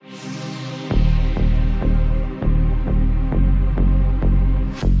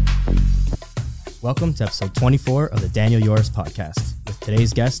Welcome to episode 24 of the Daniel Yoris podcast with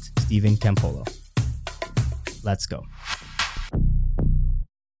today's guest, Stephen Campolo. Let's go. A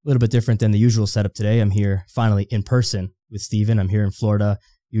little bit different than the usual setup today. I'm here finally in person with Stephen. I'm here in Florida.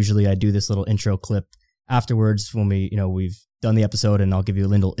 Usually I do this little intro clip afterwards when we've done the episode, and I'll give you a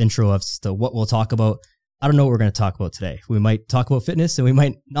little intro as to what we'll talk about. I don't know what we're going to talk about today. We might talk about fitness and we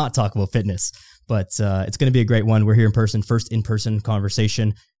might not talk about fitness, but it's going to be a great one. We're here in person, first in-person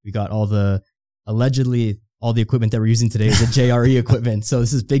conversation. We got allegedly all the equipment that we're using today is the JRE equipment. So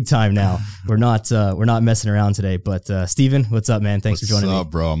this is big time now. We're not messing around today, but Stephen, what's up, man? Thanks for joining me. What's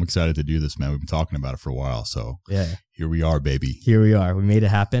up, bro? I'm excited to do this, man. We've been talking about it for a while. So yeah, here we are, baby. Here we are. We made it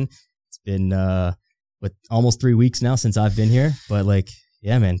happen. It's been almost 3 weeks now since I've been here, but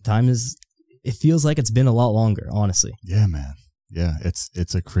man, it feels like it's been a lot longer, honestly. Yeah, man. Yeah,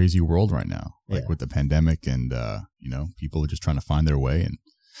 it's a crazy world right now, with the pandemic, and people are just trying to find their way. And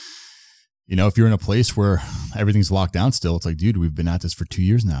if you're in a place where everything's locked down still, it's like, dude, we've been at this for 2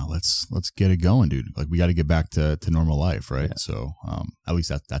 years now. Let's get it going, dude. We got to get back to normal life, right? Yeah. So at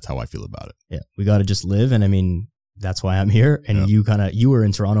least that's how I feel about it. Yeah, we got to just live, and that's why I'm here. And you were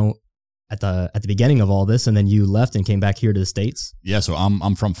in Toronto at the beginning of all this, and then you left and came back here to the States. Yeah, so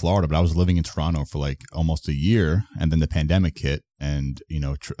I'm from Florida, but I was living in Toronto for almost a year, and then the pandemic hit, and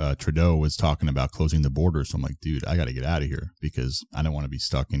Trudeau was talking about closing the border. So I'm like, dude, I got to get out of here because I don't want to be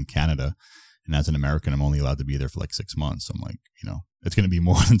stuck in Canada. And as an American, I'm only allowed to be there for 6 months. So I'm like, it's going to be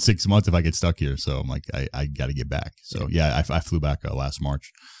more than 6 months if I get stuck here. So I'm like, I got to get back. So yeah, I flew back last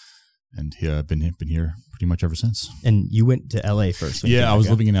March. And here I've been here pretty much ever since. And you went to LA first. Yeah, I was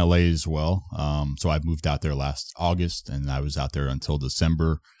living in LA as well. So I moved out there last August, and I was out there until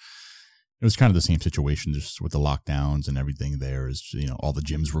December. It was kind of the same situation, just with the lockdowns and everything there. Is all the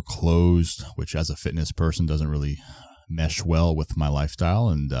gyms were closed, which as a fitness person doesn't really mesh well with my lifestyle.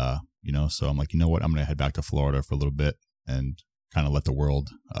 And so I'm like, you know what, I'm gonna head back to Florida for a little bit and kind of let the world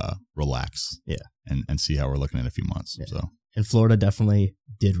relax. Yeah, and see how we're looking in a few months. Yeah. So. And Florida definitely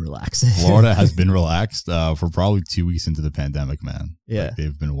did relax. Florida has been relaxed for probably 2 weeks into the pandemic, man. Yeah.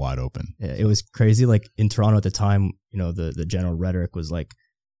 They've been wide open. Yeah, it was crazy. In Toronto at the time, the general rhetoric was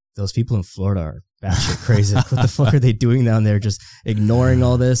those people in Florida are batshit crazy. What the fuck are they doing down there? Just ignoring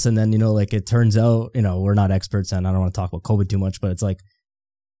all this. And then, it turns out, we're not experts, and I don't want to talk about COVID too much, but it's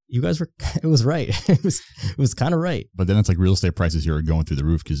you guys it was right. It was kind of right. But then it's real estate prices here are going through the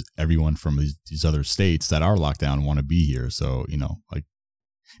roof because everyone from these other states that are locked down want to be here. So,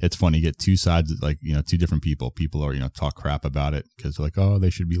 it's funny. You get two sides, two different people. People are, talk crap about it because they're oh, they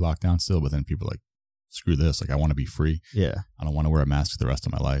should be locked down still. But then people are screw this. I want to be free. Yeah. I don't want to wear a mask for the rest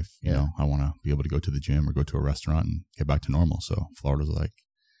of my life. I want to be able to go to the gym or go to a restaurant and get back to normal. So Florida's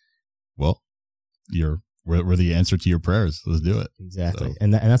well, we're the answer to your prayers. Let's do it. Exactly. So.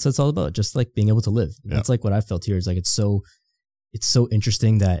 And that's what it's all about. Just being able to live. That's what I felt here is it's so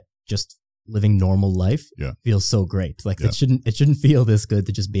interesting that just living normal life feels so great. It shouldn't feel this good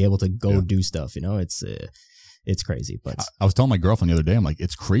to just be able to go do stuff. It's crazy. But I was telling my girlfriend the other day, I'm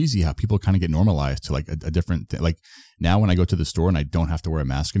it's crazy how people kind of get normalized to a different thing. Now when I go to the store and I don't have to wear a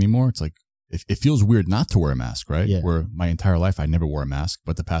mask anymore, it's it feels weird not to wear a mask, right? Yeah. Where my entire life I never wore a mask,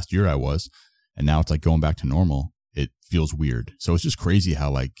 but the past year I was. And now it's going back to normal. It feels weird. So it's just crazy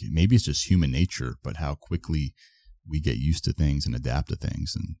how maybe it's just human nature, but how quickly we get used to things and adapt to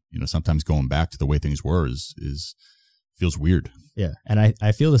things. And, sometimes going back to the way things were is feels weird. Yeah. And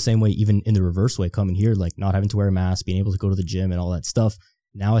I feel the same way, even in the reverse way, coming here, not having to wear a mask, being able to go to the gym and all that stuff.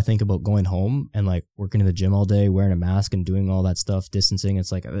 Now I think about going home and working in the gym all day, wearing a mask and doing all that stuff, distancing. It's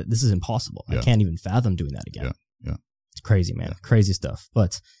this is impossible. Yeah. I can't even fathom doing that again. Yeah. It's crazy, man. Yeah. Crazy stuff.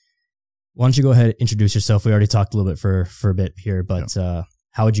 But why don't you go ahead and introduce yourself? We already talked a little bit for a bit here, but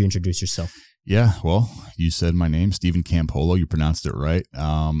how would you introduce yourself? Yeah, well, you said my name, Stephen Campolo. You pronounced it right.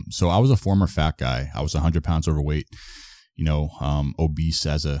 So I was a former fat guy. I was 100 pounds overweight, obese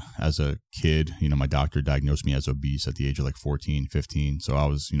as a kid. My doctor diagnosed me as obese at the age of 14, 15. So I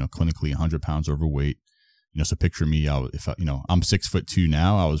was, clinically 100 pounds overweight. So picture me, I'm 6'2"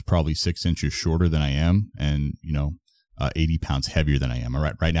 now. I was probably 6 inches shorter than I am. And, 80 pounds heavier than I am.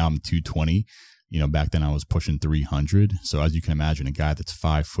 Right now I'm 220. Back then I was pushing 300. So as you can imagine, a guy that's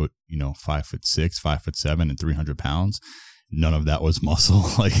 5 foot, 5'6", 5'7", and 300 pounds, none of that was muscle.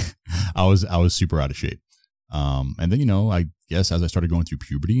 I was super out of shape. And then, I guess as I started going through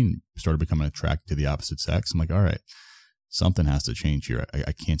puberty and started becoming attracted to the opposite sex, I'm like, all right, something has to change here.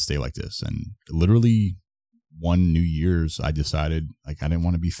 I can't stay like this. And literally one New Year's, I decided I didn't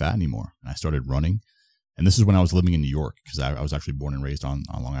want to be fat anymore. And I started running. And this is when I was living in New York, because I was actually born and raised on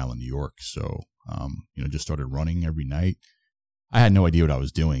Long Island, New York. So, just started running every night. I had no idea what I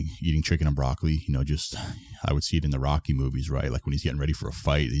was doing, eating chicken and broccoli, just, I would see it in the Rocky movies, right? Like when he's getting ready for a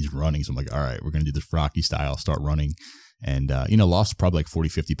fight, he's running. So I'm like, all right, we're going to do this Rocky style, start running. And, lost probably like 40,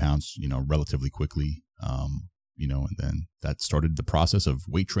 50 pounds, relatively quickly. And then that started the process of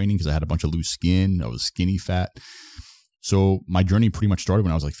weight training because I had a bunch of loose skin. I was skinny fat. So my journey pretty much started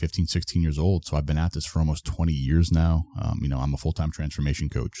when I was like 15, 16 years old. So I've been at this for almost 20 years now. I'm a full-time transformation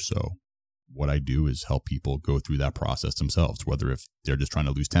coach. So what I do is help people go through that process themselves, whether if they're just trying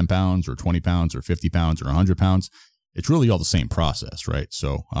to lose 10 pounds or 20 pounds or 50 pounds or 100 pounds, it's really all the same process, right?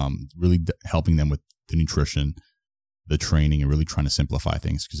 So really helping them with the nutrition, the training, and really trying to simplify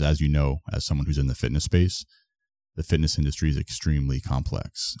things. Because as you know, as someone who's in the fitness space, the fitness industry is extremely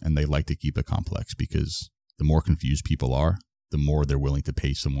complex, and they like to keep it complex because the more confused people are, the more they're willing to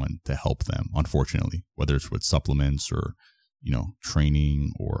pay someone to help them, unfortunately, whether it's with supplements or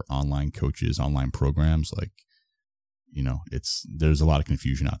training or online coaches, online programs. Like, there's a lot of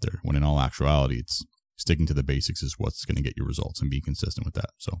confusion out there when in all actuality, it's sticking to the basics is what's going to get you results and be consistent with that.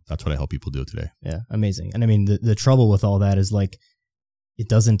 So that's what I help people do today. Yeah. Amazing. And I mean, the trouble with all that is like,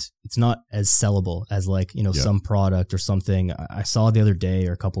 it's not as sellable as like, some product or something. I saw the other day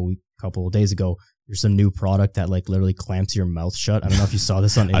or a couple of days ago, there's some new product that like literally clamps your mouth shut. I don't know if you saw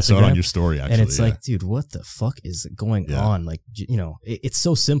this on Instagram. I saw it on your story, actually. And it's like, dude, what the fuck is going on? Like, it's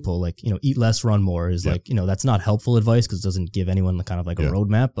so simple. Like, eat less, run more is like, that's not helpful advice because it doesn't give anyone kind of like a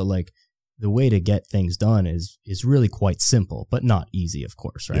roadmap. But like the way to get things done is really quite simple, but not easy, of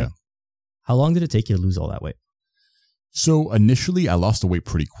course, right? Yeah. How long did it take you to lose all that weight? So initially, I lost the weight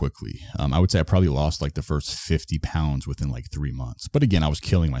pretty quickly. I would say I probably lost like the first 50 pounds within like 3 months. But again, I was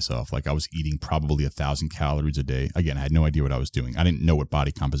killing myself. Like I was eating probably 1,000 calories a day. Again, I had no idea what I was doing. I didn't know what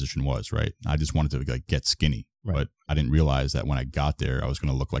body composition was, right? I just wanted to like get skinny. Right. But I didn't realize that when I got there, I was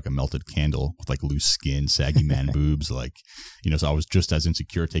going to look like a melted candle with like loose skin, saggy man boobs. Like, so I was just as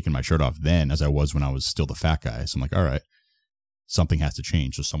insecure taking my shirt off then as I was when I was still the fat guy. So I'm like, all right, something has to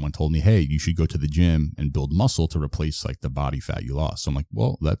change. So someone told me, hey, you should go to the gym and build muscle to replace like the body fat you lost. So I'm like,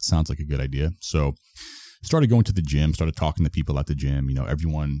 well, that sounds like a good idea. So started going to the gym, started talking to people at the gym.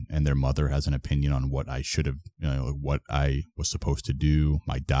 Everyone and their mother has an opinion on what I should have, what I was supposed to do,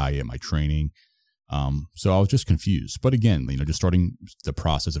 my diet, my training. So I was just confused. But again, just starting the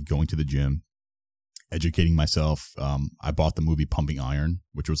process of going to the gym, educating myself. I bought the movie Pumping Iron,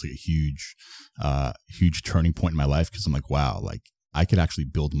 which was like a huge turning point in my life. Cause I'm like, wow, like I could actually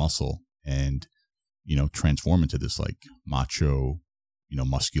build muscle and, transform into this like macho,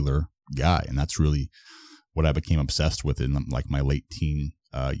 muscular guy. And that's really what I became obsessed with in like my late teen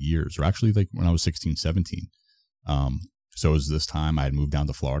years, or actually like when I was 16, 17. So it was this time I had moved down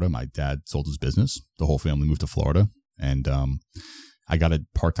to Florida. My dad sold his business. The whole family moved to Florida. And I got a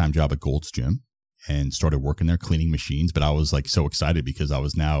part-time job at Gold's Gym and started working there, cleaning machines. But I was like so excited because I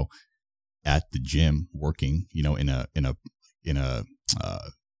was now at the gym working, in a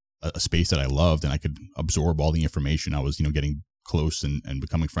space that I loved, and I could absorb all the information. I was, getting close and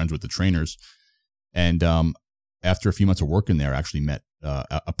becoming friends with the trainers. And after a few months of working there, I actually met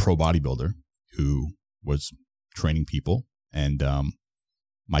a pro bodybuilder who was training people. And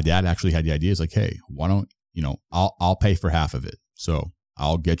my dad actually had the idea, is like, hey, why don't, I'll pay for half of it. So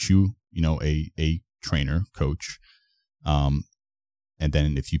I'll get you, a trainer, coach. And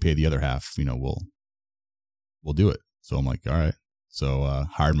then if you pay the other half, we'll do it. So I'm like, all right. So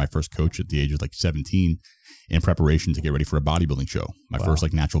hired my first coach at the age of like 17 in preparation to get ready for a bodybuilding show, my first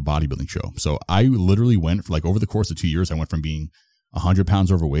like natural bodybuilding show. So I literally went for like over the course of 2 years, I went from being 100 pounds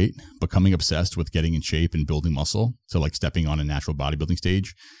overweight, becoming obsessed with getting in shape and building muscle, to like stepping on a natural bodybuilding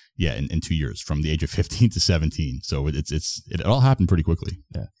stage. Yeah, in 2 years, from the age of 15 to 17. So it all happened pretty quickly.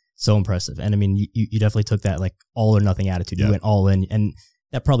 Yeah, so impressive. And I mean, you definitely took that like all or nothing attitude. You went all in, and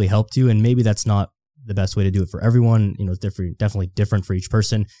that probably helped you. And maybe that's not the best way to do it for everyone. It's different, definitely different for each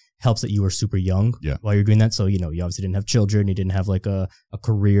person. Helps that you were super young while you're doing that. So, you obviously didn't have children. You didn't have like a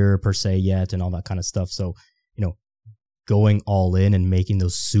career per se yet and all that kind of stuff. So, going all in and making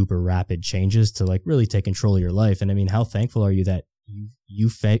those super rapid changes to like really take control of your life. And I mean, how thankful are you that you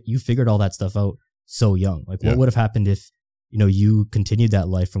figured all that stuff out so young? Like what would have happened if, you continued that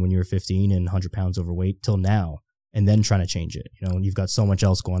life from when you were 15 and 100 pounds overweight till now, and then trying to change it, and you've got so much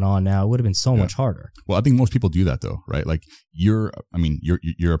else going on now, it would have been so much harder. Well, I think most people do that though, right? Like you're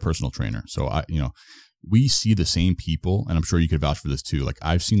a personal trainer. So we see the same people, and I'm sure you could vouch for this too. Like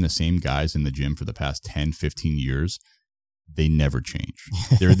I've seen the same guys in the gym for the past 10, 15 years. They never change.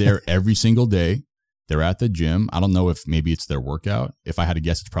 They're there every single day. They're at the gym. I don't know if maybe it's their workout. If I had to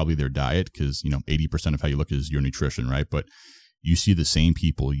guess, it's probably their diet, because 80% of how you look is your nutrition, right? But you see the same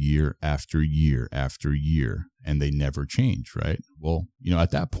people year after year after year, and they never change, right? Well,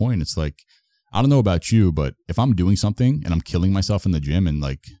 at that point, it's like, I don't know about you, but if I'm doing something and I'm killing myself in the gym and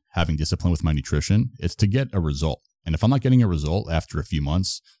like having discipline with my nutrition, it's to get a result. And if I'm not getting a result after a few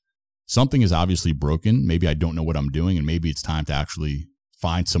months, something is obviously broken. Maybe I don't know what I'm doing, and maybe it's time to actually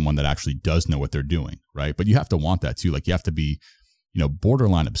find someone that actually does know what they're doing, right? But you have to want that too. Like, you have to be,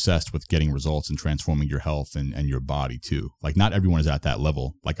 borderline obsessed with getting results and transforming your health and your body too. Like, not everyone is at that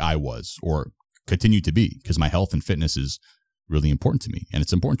level like I was or continue to be, because my health and fitness is really important to me, and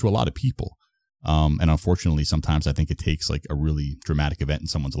it's important to a lot of people. And unfortunately, sometimes I think it takes like a really dramatic event in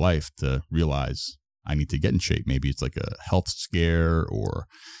someone's life to realize I need to get in shape. Maybe it's like a health scare, or,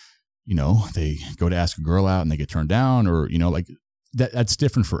 they go to ask a girl out and they get turned down, or, like that's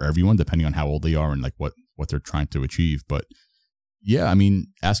different for everyone depending on how old they are and like what they're trying to achieve. But yeah, I mean,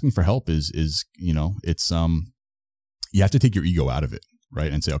 asking for help is, it's, you have to take your ego out of it,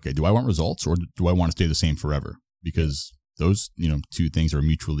 right? And say, okay, do I want results, or do I want to stay the same forever? Because those, two things are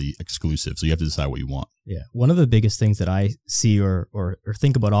mutually exclusive. So you have to decide what you want. Yeah. One of the biggest things that I see or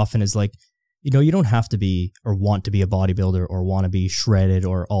think about often is like, you don't have to be or want to be a bodybuilder or want to be shredded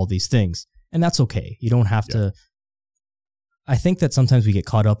or all these things. And that's okay. You don't have to. I think that sometimes we get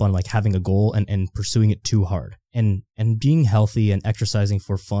caught up on like having a goal and pursuing it too hard, and being healthy and exercising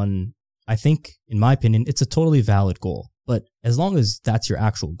for fun. I think, in my opinion, it's a totally valid goal. But as long as that's your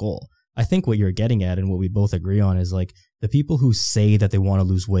actual goal, I think what you're getting at and what we both agree on is like the people who say that they want to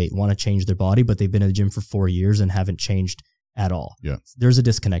lose weight, want to change their body, but they've been in the gym for 4 years and haven't changed at all. Yeah. There's a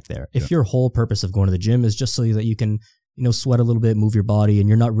disconnect there. If your whole purpose of going to the gym is just so that you can, sweat a little bit, move your body, and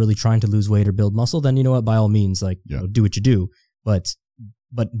you're not really trying to lose weight or build muscle, then you know what, by all means, like do what you do, but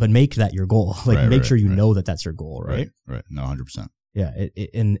make that your goal. Like make sure you know that that's your goal, right? Right. No, 100%. Yeah.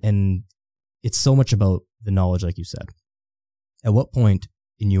 And it's so much about the knowledge, like you said. At what point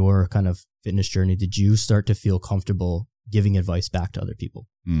in your kind of fitness journey did you start to feel comfortable giving advice back to other people?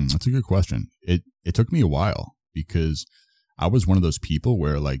 That's a good question. It took me a while, because I was one of those people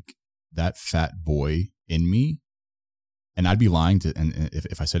where like that fat boy in me, and I'd be lying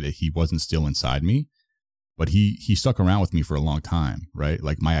if I said that he wasn't still inside me, but he stuck around with me for a long time, right?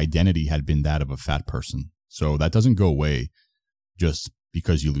 Like my identity had been that of a fat person. So that doesn't go away just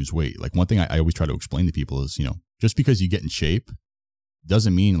because you lose weight. Like one thing I always try to explain to people is, just because you get in shape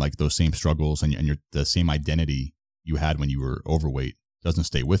doesn't mean like those same struggles and the same identity you had when you were overweight doesn't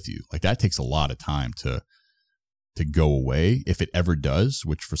stay with you. Like that takes a lot of time to go away, if it ever does,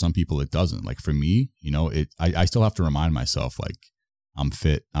 which for some people it doesn't. Like for me, I still have to remind myself like I'm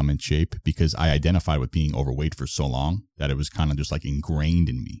fit, I'm in shape, because I identified with being overweight for so long that it was kind of just like ingrained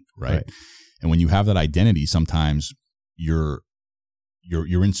in me, right? And when you have that identity, sometimes you're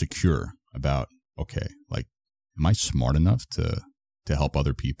insecure about, okay, like, am I smart enough to help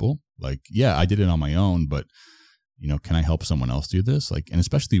other people? Like, yeah, I did it on my own, but can I help someone else do this? Like, and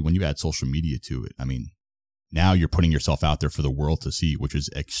especially when you add social media to it, I mean, now you're putting yourself out there for the world to see, which is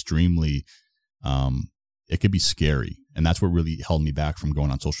extremely, it could be scary. And that's what really held me back from going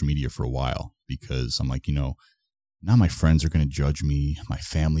on social media for a while, because I'm like, now my friends are going to judge me. My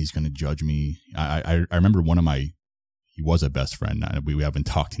family's going to judge me. I remember he was a best friend. We haven't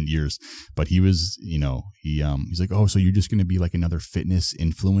talked in years, but he was, he's like, oh, so you're just going to be like another fitness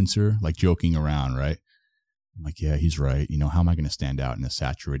influencer, like joking around, right? I'm like, yeah, he's right. How am I going to stand out in a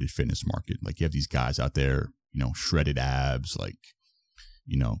saturated fitness market? Like you have these guys out there, shredded abs, like,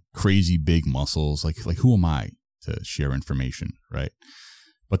 crazy big muscles. Like who am I to share information, right?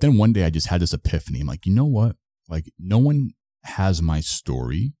 But then one day I just had this epiphany. I'm like, you know what? Like no one has my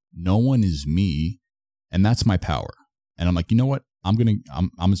story. No one is me. And that's my power. And I'm like, you know what? I'm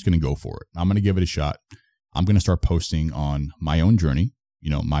just going to go for it. I'm going to give it a shot. I'm going to start posting on my own journey,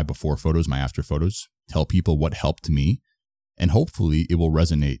 my before photos, my after photos, tell people what helped me, and hopefully it will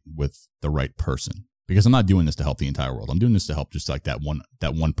resonate with the right person, because I'm not doing this to help the entire world. I'm doing this to help just like that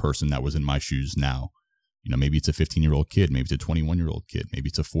one person that was in my shoes now. Maybe it's a 15-year-old kid, maybe it's a 21-year-old kid, maybe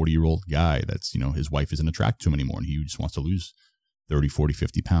it's a 40-year-old guy that's, his wife isn't attracted to him anymore and he just wants to lose 30, 40,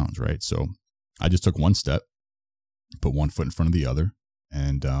 50 pounds, right? So I just took one step, put one foot in front of the other,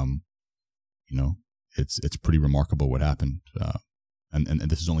 and it's pretty remarkable what happened. And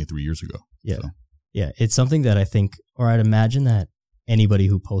this is only 3 years ago. Yeah. So. Yeah. It's something that I think, or I'd imagine that anybody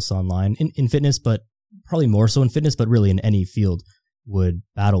who posts online in fitness, but probably more so in fitness, but really in any field, would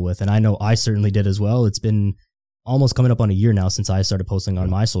battle with. And I know I certainly did as well. It's been almost coming up on a year now since I started posting on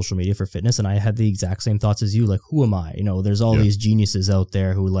my social media for fitness. And I had the exact same thoughts as you. Like, who am I? There's all these geniuses out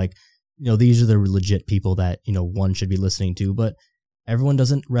there who like, these are the legit people that, one should be listening to. But everyone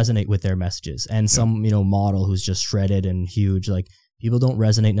doesn't resonate with their messages. And some, model who's just shredded and huge, like people don't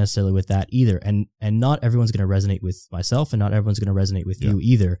resonate necessarily with that either. And not everyone's going to resonate with myself and not everyone's going to resonate with you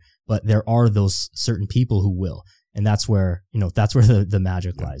either. But there are those certain people who will. And that's where, the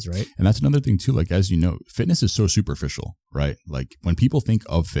magic lies, right? And that's another thing too. Like, as you know, fitness is so superficial, right? Like when people think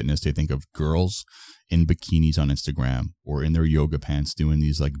of fitness, they think of girls in bikinis on Instagram or in their yoga pants doing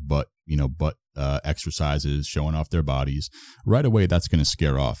these like butt exercises, showing off their bodies. Right away, that's going to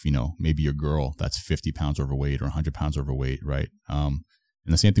scare off, maybe a girl that's 50 pounds overweight or 100 pounds overweight, right? And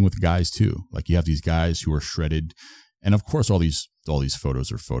the same thing with guys too. Like you have these guys who are shredded. And of course, all these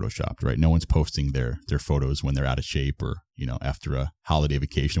photos are photoshopped, right? No one's posting their photos when they're out of shape or, after a holiday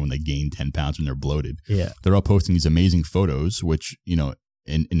vacation when they gain 10 pounds and they're bloated. Yeah. They're all posting these amazing photos, which,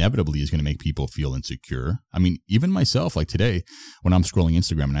 inevitably is going to make people feel insecure. I mean, even myself, like today, when I'm scrolling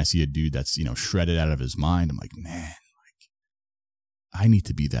Instagram and I see a dude that's, shredded out of his mind, I'm like, man, like I need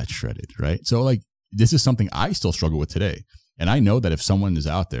to be that shredded, right? So like, this is something I still struggle with today. And I know that if someone is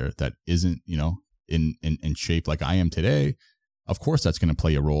out there that isn't, in shape like I am today, of course that's going to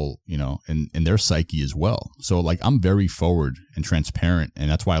play a role, in their psyche as well. So like I'm very forward and transparent. And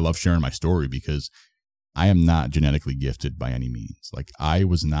that's why I love sharing my story, because I am not genetically gifted by any means. Like I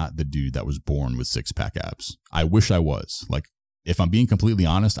was not the dude that was born with 6-pack abs. I wish I was. Like if I'm being completely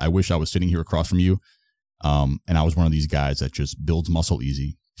honest, I wish I was sitting here across from you. And I was one of these guys that just builds muscle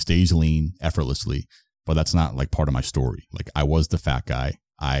easy, stays lean effortlessly, but that's not like part of my story. Like I was the fat guy.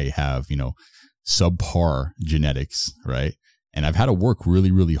 I have, subpar genetics, right? And I've had to work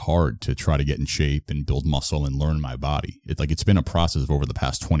really, really hard to try to get in shape and build muscle and learn my body. It's been a process of over the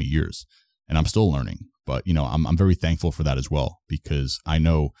past 20 years and I'm still learning, but I'm very thankful for that as well, because I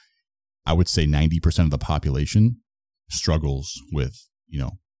know I would say 90% of the population struggles with,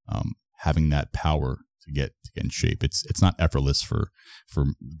 having that power to get in shape. It's not effortless for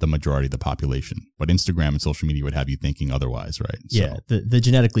the majority of the population, but Instagram and social media would have you thinking otherwise, right? Yeah, so, the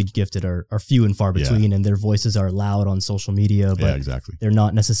genetically gifted are few and far between, and their voices are loud on social media, but exactly. They're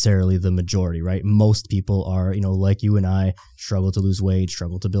not necessarily the majority, right? Most people are, like you and I, struggle to lose weight,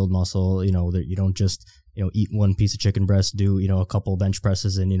 struggle to build muscle. That you don't just eat one piece of chicken breast, do a couple bench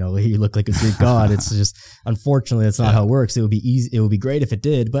presses, and you look like a Greek god. It's just, unfortunately, that's not how it works. It would be easy. It would be great if it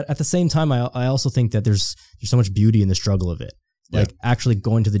did, but at the same time, I also think that there's so much beauty in the struggle of it. Like actually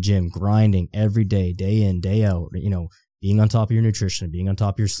going to the gym, grinding every day, day in, day out. Being on top of your nutrition, being on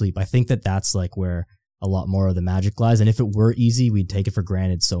top of your sleep. I think that that's like where a lot more of the magic lies. And if it were easy, we'd take it for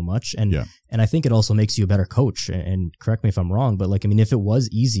granted so much. And I think it also makes you a better coach. And correct me if I'm wrong, but if it was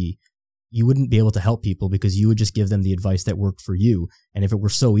easy, you wouldn't be able to help people because you would just give them the advice that worked for you. And if it were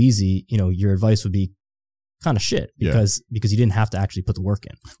so easy, your advice would be kind of shit because you didn't have to actually put the work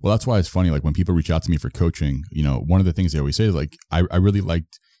in. Well, that's why it's funny. Like when people reach out to me for coaching, one of the things they always say is like, I really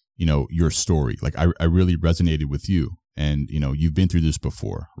liked, your story. Like I really resonated with you and, you've been through this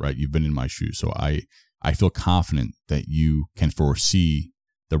before, right? You've been in my shoes. So I feel confident that you can foresee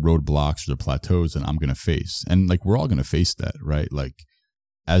the roadblocks or the plateaus that I'm going to face. And like, we're all going to face that, right? Like,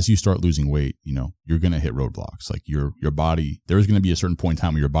 as you start losing weight, you're going to hit roadblocks. Like your body, there's going to be a certain point in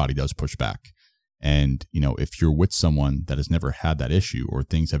time where your body does push back. And, if you're with someone that has never had that issue or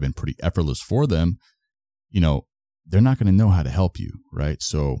things have been pretty effortless for them, they're not going to know how to help you. Right.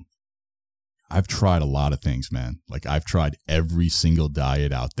 So I've tried a lot of things, man. Like I've tried every single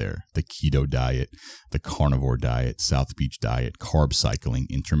diet out there, the keto diet, the carnivore diet, South Beach diet, carb cycling,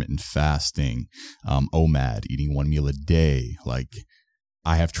 intermittent fasting, OMAD, eating one meal a day. Like,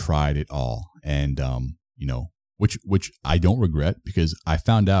 I have tried it all, and which I don't regret because I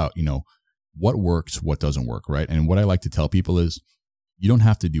found out, what works, what doesn't work, right? And what I like to tell people is, you don't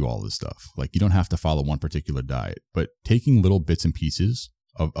have to do all this stuff. Like you don't have to follow one particular diet, but taking little bits and pieces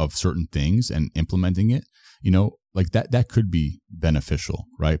of certain things and implementing it, like that could be beneficial,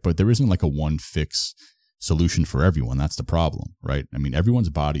 right? But there isn't like a one fix solution for everyone. That's the problem, right? I mean,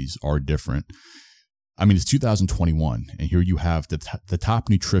 everyone's bodies are different. I mean, it's 2021, and here you have the top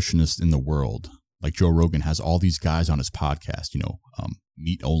nutritionist in the world, like Joe Rogan has all these guys on his podcast,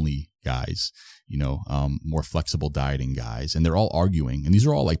 meat-only guys, more flexible dieting guys, and they're all arguing, and these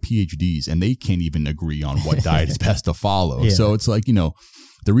are all like PhDs, and they can't even agree on what diet is best to follow. Yeah. So it's like,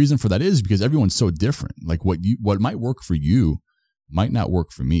 the reason for that is because everyone's so different. Like what might work for you might not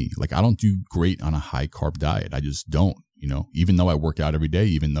work for me. Like I don't do great on a high-carb diet. I just don't, even though I work out every day,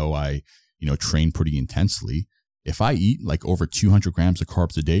 even though I train pretty intensely. If I eat like over 200 grams of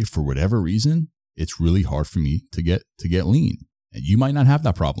carbs a day for whatever reason, it's really hard for me to get lean. And you might not have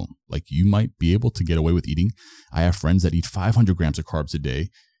that problem. Like you might be able to get away with eating. I have friends that eat 500 grams of carbs a day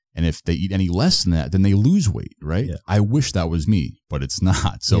And if they eat any less than that, then they lose weight, right? Yeah. I wish that was me, but it's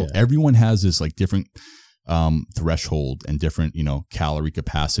not. So everyone has this like different threshold and different, calorie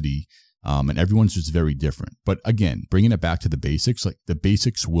capacity. And everyone's just very different. But again, bringing it back to the basics, like the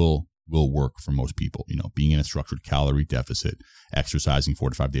basics will work for most people, being in a structured calorie deficit, exercising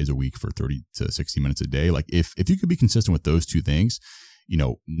 4 to 5 days a week for 30 to 60 minutes a day. Like if you could be consistent with those two things,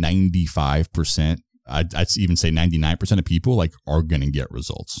 95%, I'd even say 99% of people like are going to get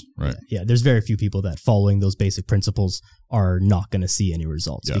results, right? Yeah. There's very few people that following those basic principles are not going to see any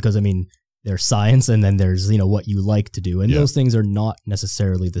results because there's science and then there's, what you like to do. And those things are not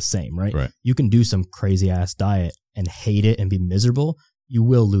necessarily the same, right? You can do some crazy ass diet and hate it and be miserable. You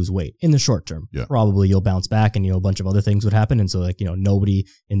will lose weight in the short term. Probably you'll bounce back and, a bunch of other things would happen. And so nobody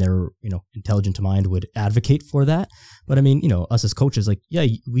in their, intelligent mind would advocate for that. But us as coaches,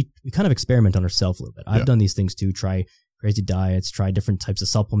 we kind of experiment on ourselves a little bit. I've done these things too, try crazy diets, try different types of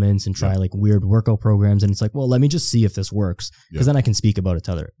supplements and try like weird workout programs. And it's like, well, let me just see if this works because then I can speak about it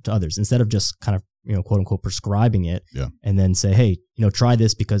to others instead of just kind of, quote unquote, prescribing it and then say, hey, try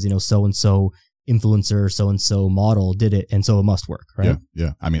this because, so-and-so influencer, so-and-so model did it. And so it must work. Right.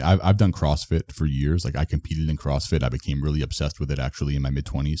 Yeah. I've done CrossFit for years. Like I competed in CrossFit. I became really obsessed with it actually in my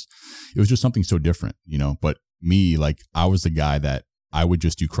mid-20s. It was just something so different, but me, like I was the guy that I would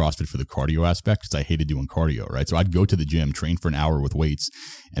just do CrossFit for the cardio aspect because I hated doing cardio, right? So I'd go to the gym, train for an hour with weights,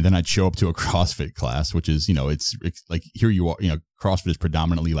 and then I'd show up to a CrossFit class, which is, it's like here you are, CrossFit is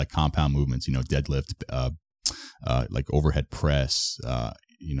predominantly like compound movements, deadlift, like overhead press,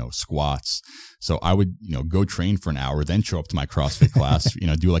 squats. So I would, go train for an hour, then show up to my CrossFit class,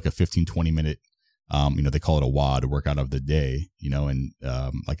 do like a 15, 20 minute, they call it a WOD, workout of the day, and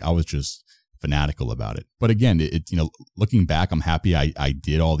like I was just fanatical about it. But again, looking back, I'm happy I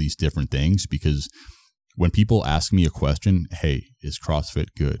did all these different things because when people ask me a question, hey, is CrossFit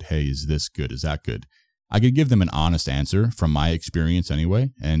good? Hey, is this good? Is that good? I could give them an honest answer from my experience anyway,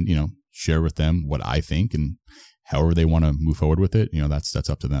 and, share with them what I think and however they want to move forward with it. That's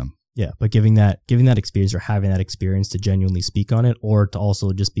up to them. Yeah. But giving that experience or having that experience to genuinely speak on it or to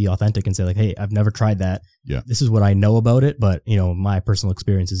also just be authentic and say like, hey, I've never tried that. Yeah. This is what I know about it. But, my personal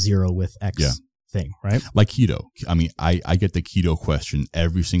experience is zero with X thing, right? Like keto. I get the keto question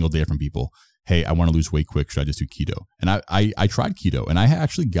every single day from people. Hey, I want to lose weight quick. Should I just do keto? And I tried keto and I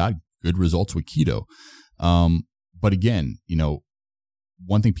actually got good results with keto. But again,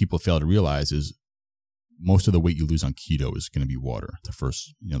 one thing people fail to realize is most of the weight you lose on keto is going to be water the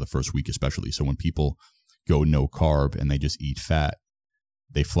first week, especially. So when people go no carb and they just eat fat,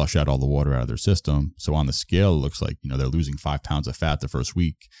 they flush out all the water out of their system. So on the scale, it looks like, they're losing 5 pounds of fat the first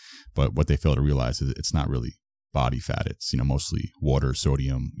week. But what they fail to realize is it's not really body fat. It's, mostly water,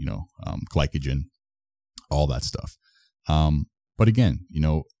 sodium, glycogen, all that stuff. But again,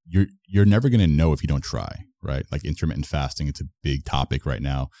 you're never going to know if you don't try, right? Like intermittent fasting, it's a big topic right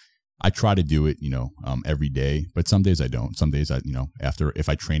now. I try to do it, every day, but some days I don't. Some days if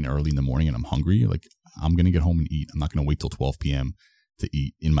I train early in the morning and I'm hungry, like I'm going to get home and eat. I'm not going to wait till 12 p.m. to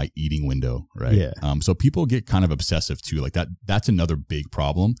eat in my eating window. Right. Yeah. So people get kind of obsessive too. Like that's another big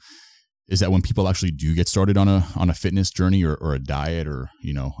problem is that when people actually do get started on a fitness journey or a diet or,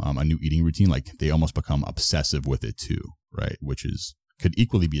 a new eating routine, like they almost become obsessive with it too. Right. Which could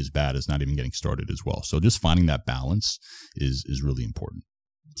equally be as bad as not even getting started as well. So just finding that balance is really important.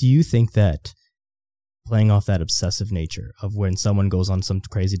 Do you think that playing off that obsessive nature of when someone goes on some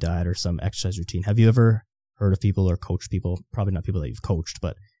crazy diet or some exercise routine, have you ever heard of people or coached people, probably not people that you've coached,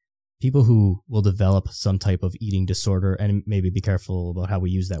 but people who will develop some type of eating disorder, and maybe be careful about how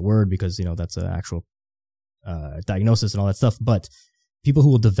we use that word because, that's an actual diagnosis and all that stuff, but people who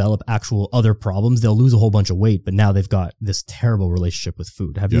will develop actual other problems, they'll lose a whole bunch of weight, but now they've got this terrible relationship with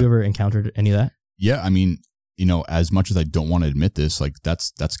food. Have you ever encountered any of that? Yeah. As much as I don't want to admit this, like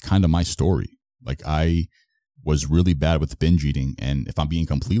that's kind of my story. Like I was really bad with binge eating. And if I'm being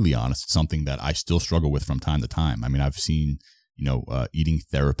completely honest, it's something that I still struggle with from time to time. I've seen, eating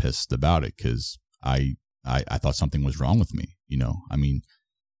therapists about it because I thought something was wrong with me.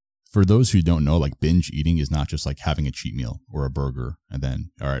 For those who don't know, like binge eating is not just like having a cheat meal or a burger and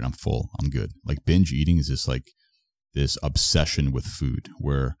then, all right, I'm full, I'm good. Like binge eating is just like this obsession with food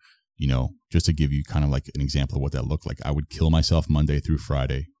where, just to give you kind of like an example of what that looked like, I would kill myself Monday through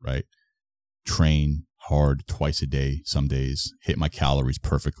Friday, right? Train hard twice a day, some days, hit my calories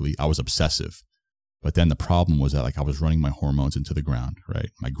perfectly. I was obsessive. But then the problem was that like I was running my hormones into the ground,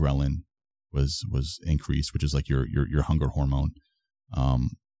 right? My ghrelin was increased, which is like your hunger hormone.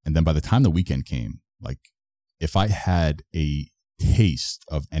 And then by the time the weekend came, like if I had a taste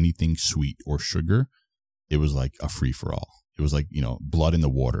of anything sweet or sugar, it was like a free for all. it was like, blood in the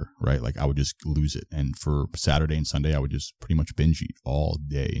water, right? Like I would just lose it. And for Saturday and Sunday, I would just pretty much binge eat all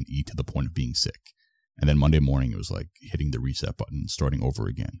day and eat to the point of being sick. And then Monday morning, it was like hitting the reset button, starting over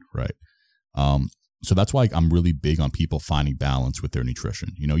again, right? So that's why I'm really big on people finding balance with their nutrition.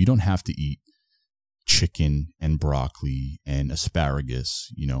 You don't have to eat chicken and broccoli and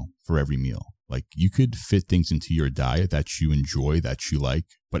asparagus, for every meal. Like you could fit things into your diet that you enjoy, that you like,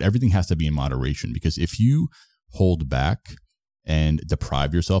 but everything has to be in moderation, because if you hold back and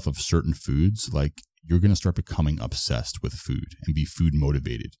deprive yourself of certain foods, like you're going to start becoming obsessed with food and be food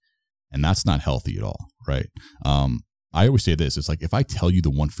motivated. And that's not healthy at all, right? I always say this, it's like, if I tell you the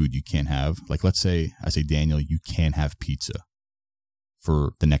one food you can't have, like let's say, I say, Daniel, you can't have pizza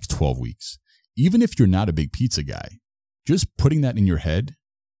for the next 12 weeks. Even if you're not a big pizza guy, just putting that in your head,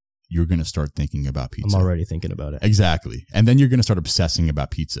 you're going to start thinking about pizza. I'm already thinking about it. Exactly. And then you're going to start obsessing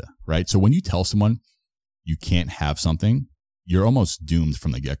about pizza, right? So when you tell someone you can't have something, you're almost doomed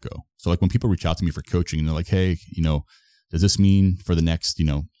from the get-go. So like when people reach out to me for coaching and they're like, hey, does this mean for the next,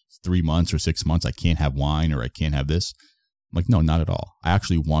 3 months or 6 months, I can't have wine or I can't have this? I'm like, no, not at all. I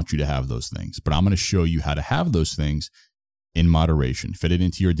actually want you to have those things, but I'm going to show you how to have those things in moderation, fit it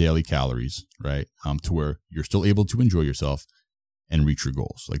into your daily calories, right? To where you're still able to enjoy yourself and reach your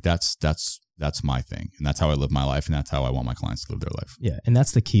goals. Like that's my thing. And that's how I live my life. And that's how I want my clients to live their life. Yeah. And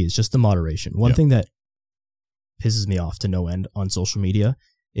that's the key, is just the moderation. One thing that pisses me off to no end on social media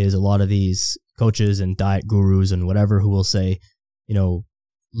is a lot of these coaches and diet gurus and whatever who will say,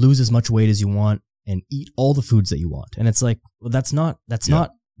 lose as much weight as you want and eat all the foods that you want. And it's like, well, that's not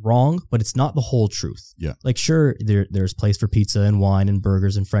wrong, but it's not the whole truth. Yeah. Like, sure, there's place for pizza and wine and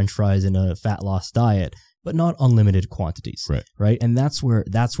burgers and French fries in a fat loss diet, but not unlimited quantities. Right. And that's where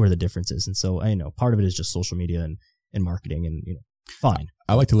the difference is. And so I know part of it is just social media and marketing and, fine.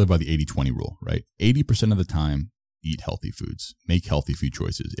 I like to live by the 80-20 rule, right? 80% of the time, eat healthy foods, make healthy food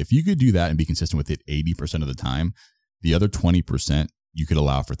choices. If you could do that and be consistent with it 80% of the time, the other 20%, you could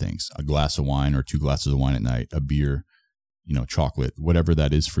allow for things, a glass of wine or 2 glasses of wine at night, a beer, chocolate, whatever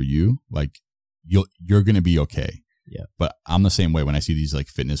that is for you, like you're going to be okay. Yeah. But I'm the same way when I see these like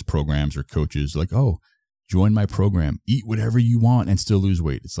fitness programs or coaches like, oh, join my program, eat whatever you want and still lose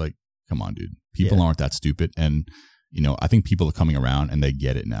weight. It's like, come on, dude, people aren't that stupid. And, I think people are coming around and they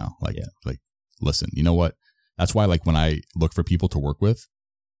get it now. Like, listen, you know what? That's why, like, when I look for people to work with,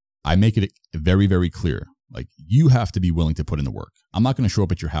 I make it very, very clear. Like, you have to be willing to put in the work. I'm not going to show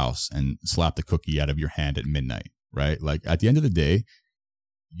up at your house and slap the cookie out of your hand at midnight, right? Like, at the end of the day,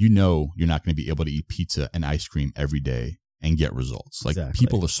 you're not going to be able to eat pizza and ice cream every day and get results. Like,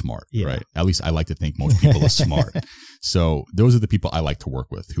 people are smart, right? At least I like to think most people are smart. So those are the people I like to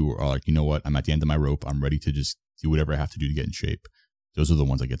work with, who are like, you know what? I'm at the end of my rope. I'm ready to just do whatever I have to do to get in shape. Those are the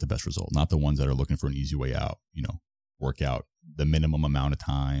ones that get the best result, not the ones that are looking for an easy way out, work out the minimum amount of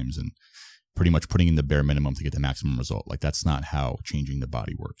times and pretty much putting in the bare minimum to get the maximum result. Like, that's not how changing the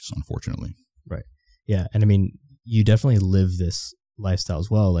body works, unfortunately. Right. Yeah. And I mean, you definitely live this lifestyle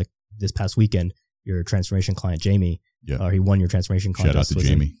as well. Like this past weekend, your transformation client, Jamie, he won your transformation contest. Shout out to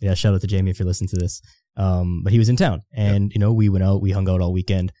Jamie. Shout out to Jamie if you're listening to this. But he was in town and, we went out, we hung out all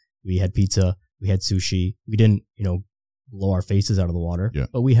weekend. We had pizza, we had sushi. We didn't, blow our faces out of the water,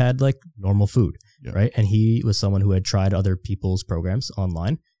 but we had like normal food, right? And he was someone who had tried other people's programs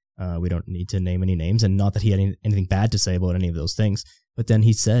online. We don't need to name any names, and not that he had anything bad to say about any of those things. But then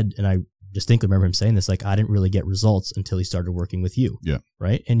he said, and I distinctly remember him saying this, like, I didn't really get results until he started working with you. Yeah.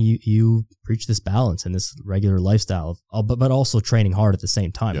 Right. And you preach this balance and this regular lifestyle, but also training hard at the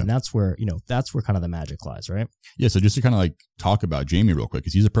same time. And that's where kind of the magic lies, right? Yeah. So just to kind of like talk about Jamie real quick,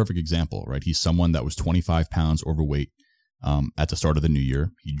 because he's a perfect example, right? He's someone that was 25 pounds overweight at the start of the new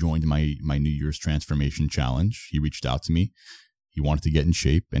year. He joined my New Year's transformation challenge. He reached out to me. He wanted to get in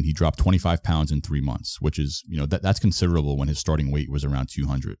shape, and he dropped 25 pounds in 3 months, which is, that's considerable when his starting weight was around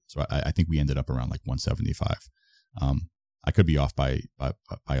 200. So I think we ended up around like 175. I could be off by a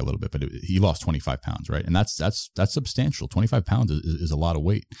little bit, but he lost 25 pounds, right? And that's substantial. 25 pounds is a lot of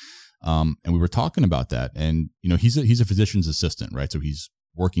weight. And we were talking about that, and he's a physician's assistant, right? So he's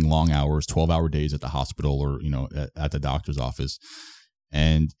working long hours, 12-hour days at the hospital or at the doctor's office.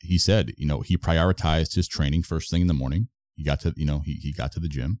 And he said, he prioritized his training first thing in the morning. He got to, he got to the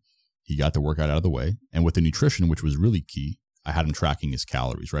gym, he got the workout out of the way. And with the nutrition, which was really key, I had him tracking his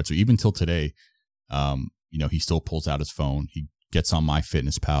calories, right? So even till today, he still pulls out his phone. He gets on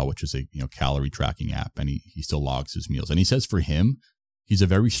MyFitnessPal, which is a, calorie tracking app, and he still logs his meals. And he says for him, he's a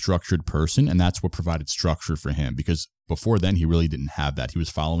very structured person, and that's what provided structure for him, because before then he really didn't have that. He was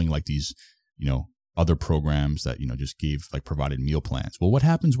following like these, other programs that, just provided meal plans. Well, what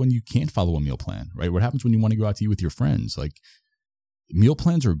happens when you can't follow a meal plan, right? What happens when you want to go out to eat with your friends? Like, meal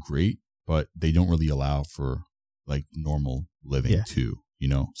plans are great, but they don't really allow for like normal living too,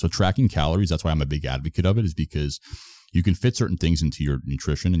 So tracking calories, that's why I'm a big advocate of it, is because you can fit certain things into your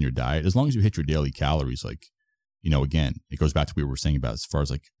nutrition and your diet as long as you hit your daily calories. Like, again, it goes back to what we were saying about as far as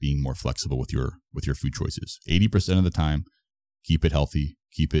like being more flexible with your food choices. 80% of the time, keep it healthy,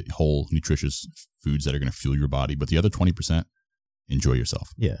 keep it whole, nutritious foods that are going to fuel your body. But the other 20%, enjoy yourself.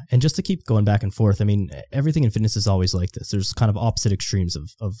 Yeah. And just to keep going back and forth, I mean, everything in fitness is always like this. There's kind of opposite extremes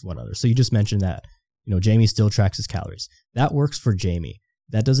of one another. So you just mentioned that, Jamie still tracks his calories. That works for Jamie.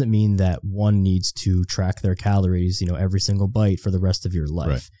 That doesn't mean that one needs to track their calories, every single bite for the rest of your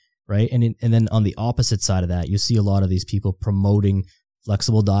life. Right. And then on the opposite side of that, you see a lot of these people promoting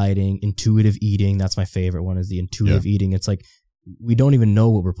flexible dieting, intuitive eating. That's my favorite one, is the intuitive eating. It's like, we don't even know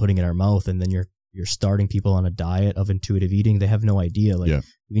what we're putting in our mouth. And then you're starting people on a diet of intuitive eating. They have no idea. Like,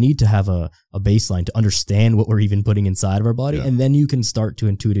 we need to have a baseline to understand what we're even putting inside of our body. And then you can start to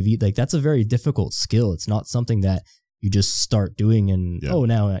intuitive eat. Like, that's a very difficult skill. It's not something that you just start doing and,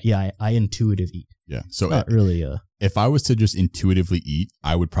 I intuitive eat. Yeah. So not really if I was to just intuitively eat,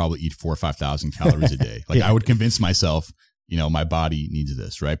 I would probably eat 4,000 or 5,000 calories a day. Like, I would convince myself, my body needs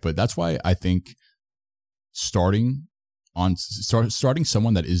this. Right. But that's why I think starting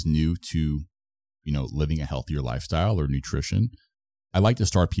someone that is new to, living a healthier lifestyle or nutrition, I like to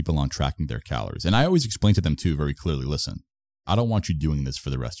start people on tracking their calories. And I always explain to them too, very clearly, listen, I don't want you doing this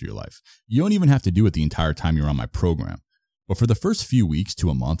for the rest of your life. You don't even have to do it the entire time you're on my program. But for the first few weeks to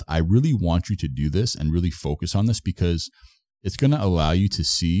a month, I really want you to do this and really focus on this, because it's going to allow you to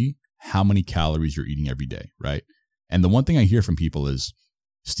see how many calories you're eating every day, right? And the one thing I hear from people is,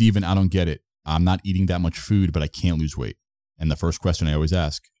 Steven, I don't get it. I'm not eating that much food, but I can't lose weight. And the first question I always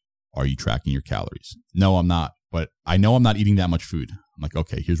ask, are you tracking your calories? No, I'm not, but I know I'm not eating that much food. I'm like,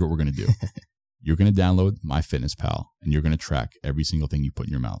 okay, here's what we're going to do. You're going to download MyFitnessPal, and you're going to track every single thing you put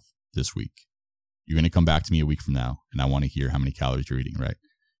in your mouth this week. You're going to come back to me a week from now, and I want to hear how many calories you're eating, right?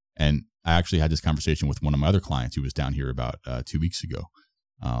 And I actually had this conversation with one of my other clients who was down here about 2 weeks ago,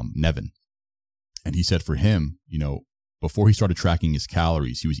 Nevin. And he said for him, before he started tracking his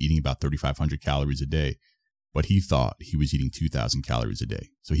calories, he was eating about 3,500 calories a day, but he thought he was eating 2,000 calories a day.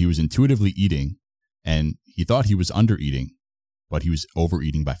 So he was intuitively eating, and he thought he was under eating, but he was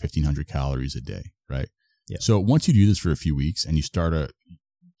overeating by 1,500 calories a day, right? Yeah. So once you do this for a few weeks and you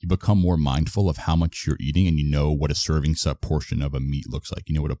become more mindful of how much you're eating, and what a serving portion of a meat looks like,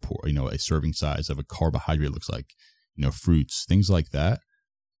 what a serving size of a carbohydrate looks like, fruits, things like that.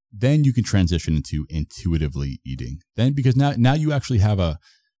 Then you can transition into intuitively eating. Then, because now you actually have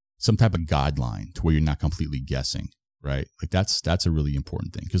some type of guideline to where you're not completely guessing, right? Like that's a really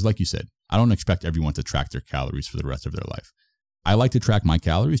important thing. Because like you said, I don't expect everyone to track their calories for the rest of their life. I like to track my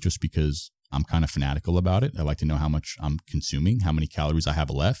calories just because I'm kind of fanatical about it. I like to know how much I'm consuming, how many calories I have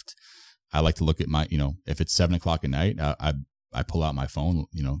left. I like to look at my, if it's 7:00 at night, I pull out my phone,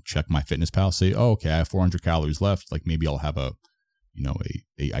 check MyFitnessPal, say, oh, okay, I have 400 calories left. Like, maybe I'll have a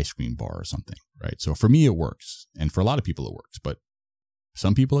ice cream bar or something, right? So for me, it works. And for a lot of people, it works. But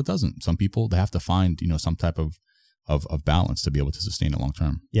some people, it doesn't. Some people, they have to find, some type of balance to be able to sustain it long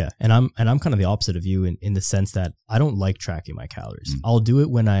term. Yeah. And I'm kind of the opposite of you in the sense that I don't like tracking my calories. I'll do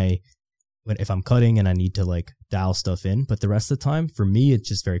it if I'm cutting and I need to like dial stuff in, but the rest of the time, for me, it's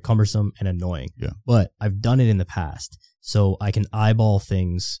just very cumbersome and annoying. Yeah. But I've done it in the past, so I can eyeball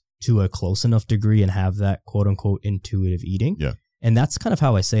things to a close enough degree and have that quote unquote intuitive eating. Yeah. And that's kind of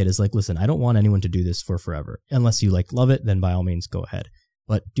how I say it, is like, listen, I don't want anyone to do this for forever. Unless you love it, then by all means go ahead.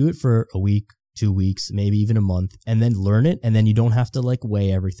 But do it for a week, 2 weeks, maybe even a month, and then learn it. And then you don't have to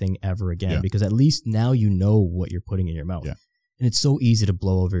weigh everything ever again, because at least now you know what you're putting in your mouth. Yeah. And it's so easy to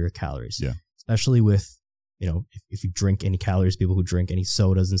blow over your calories. Yeah. Especially with, if you drink any calories, people who drink any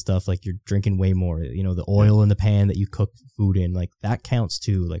sodas and stuff, like you're drinking way more, the oil in the pan that you cook food in, that counts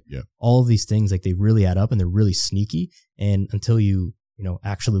too. All of these things, they really add up and they're really sneaky. And until you,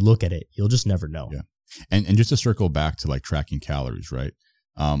 actually look at it, you'll just never know. Yeah. And just to circle back to tracking calories, right?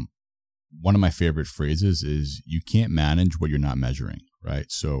 One of my favorite phrases is, you can't manage what you're not measuring, right?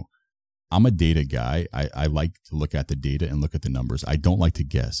 So I'm a data guy. I like to look at the data and look at the numbers. I don't like to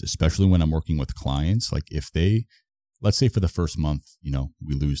guess, especially when I'm working with clients. Like, if let's say for the first month,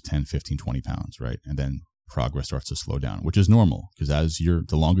 we lose 10, 15, 20 pounds, right? And then progress starts to slow down, which is normal, because the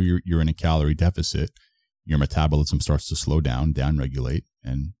longer you're in a calorie deficit, your metabolism starts to slow down, downregulate.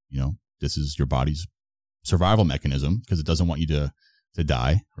 And, this is your body's survival mechanism, because it doesn't want you to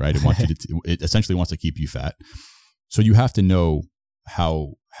die, right? It wants it essentially wants to keep you fat. So you have to know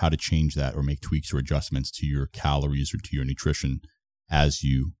how to change that or make tweaks or adjustments to your calories or to your nutrition as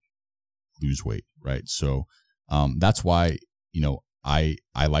you lose weight, right? So that's why, I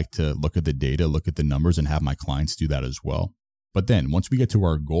like to look at the data, look at the numbers, and have my clients do that as well. But then once we get to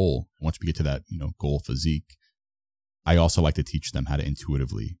our goal, once we get to that, goal physique, I also like to teach them how to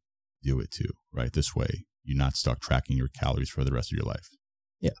intuitively do it too, right? This way, you're not stuck tracking your calories for the rest of your life.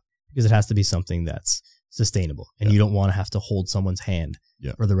 Yeah, because it has to be something that's sustainable, and you don't want to have to hold someone's hand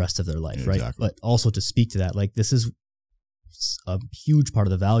for the rest of their life, right? Exactly. But also to speak to that, like this is a huge part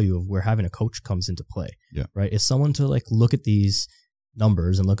of the value of where having a coach comes into play, right? Is someone to like look at these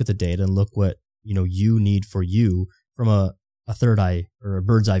numbers and look at the data and look what, you need for you from a third eye or a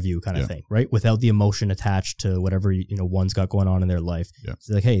bird's eye view kind of thing, right? Without the emotion attached to whatever, one's got going on in their life. Yeah. It's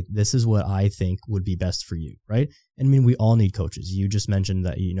like, hey, this is what I think would be best for you, right? And I mean, we all need coaches. You just mentioned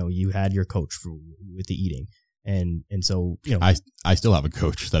that, you had your coach with the eating. And so, I still have a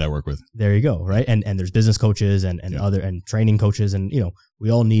coach that I work with. There you go. Right. And there's business coaches and other and training coaches, and, we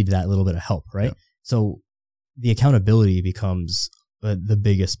all need that little bit of help. Right. Yeah. So the accountability becomes the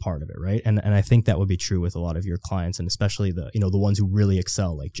biggest part of it. Right. And I think that would be true with a lot of your clients, and especially the ones who really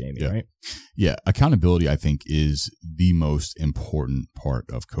excel like Jamie. Right. Yeah. Accountability, I think, is the most important part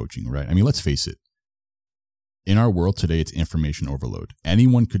of coaching. Right. I mean, let's face it. In our world today, it's information overload.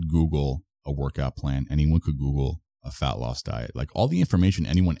 Anyone could Google a workout plan. Anyone could Google a fat loss diet. Like all the information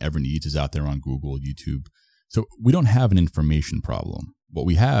anyone ever needs is out there on Google, YouTube. So we don't have an information problem. What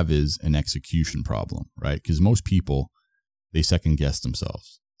we have is an execution problem, right? Because most people, they second guess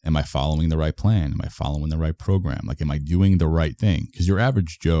themselves. Am I following the right plan? Am I following the right program? Like, am I doing the right thing? Because your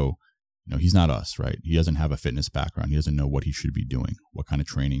average Joe, he's not us, right? He doesn't have a fitness background. He doesn't know what he should be doing, what kind of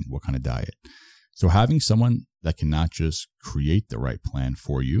training, what kind of diet. So having someone that can not just create the right plan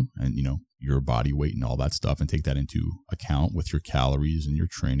for you and, your body weight and all that stuff, and take that into account with your calories and your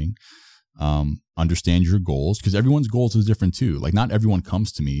training, understand your goals, because everyone's goals is different too. Like not everyone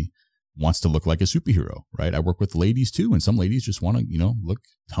comes to me wants to look like a superhero, right? I work with ladies too. And some ladies just want to, look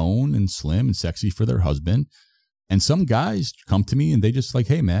toned and slim and sexy for their husband. And some guys come to me and they just like,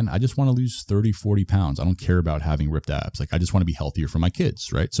 hey man, I just want to lose 30, 40 pounds. I don't care about having ripped abs. Like I just want to be healthier for my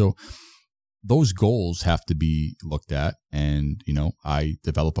kids, right? So those goals have to be looked at, and, I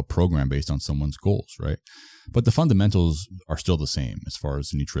develop a program based on someone's goals, right? But the fundamentals are still the same as far as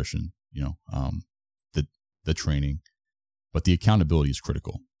the nutrition, the training, but the accountability is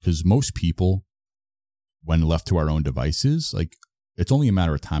critical, because most people, when left to our own devices, like it's only a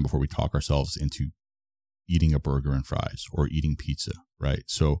matter of time before we talk ourselves into eating a burger and fries or eating pizza, right?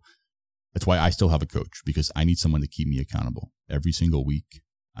 So that's why I still have a coach, because I need someone to keep me accountable every single week.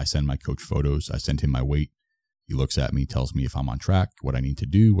 I send my coach photos. I send him my weight. He looks at me, tells me if I'm on track, what I need to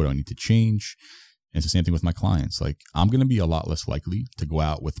do, what I need to change. And it's the same thing with my clients. Like I'm going to be a lot less likely to go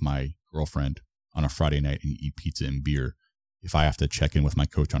out with my girlfriend on a Friday night and eat pizza and beer if I have to check in with my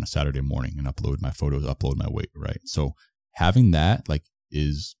coach on a Saturday morning and upload my photos, upload my weight, right? So having that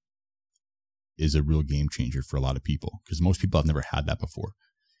is a real game changer for a lot of people, because most people have never had that before.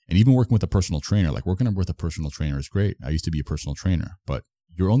 And even working with a personal trainer, like working with a personal trainer is great. I used to be a personal trainer, but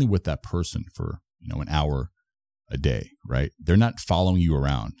you're only with that person for, an hour a day, right? They're not following you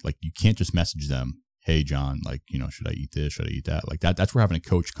around. Like you can't just message them, hey, John, like, should I eat this? Should I eat that? Like that's where having a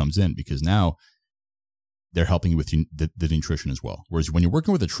coach comes in, because now they're helping you with the nutrition as well. Whereas when you're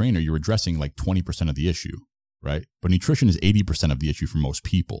working with a trainer, you're addressing like 20% of the issue, right? But nutrition is 80% of the issue for most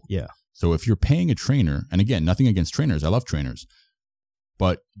people. Yeah. So if you're paying a trainer, and again, nothing against trainers, I love trainers,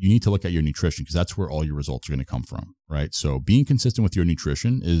 but you need to look at your nutrition, because that's where all your results are going to come from, right? So being consistent with your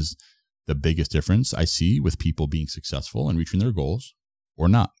nutrition is the biggest difference I see with people being successful and reaching their goals or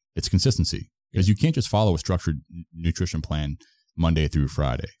not. It's consistency, because you can't just follow a structured nutrition plan Monday through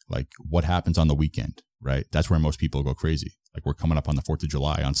Friday. Like what happens on the weekend, right? That's where most people go crazy. Like we're coming up on the 4th of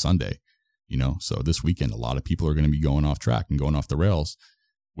July on Sunday, so this weekend, a lot of people are going to be going off track and going off the rails,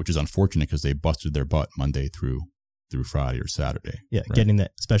 which is unfortunate because they busted their butt Monday through Friday or Saturday. Yeah, right? Getting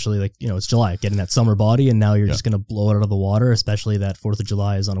that, especially it's July, getting that summer body, and now you're just going to blow it out of the water, especially that 4th of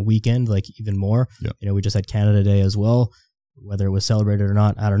July is on a weekend, like even more. Yeah. We just had Canada Day as well. Whether it was celebrated or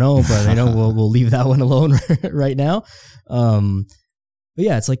not, I don't know, but we'll leave that one alone right now. But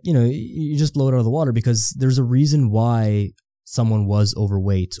yeah, it's like, you just blow it out of the water, because there's a reason why someone was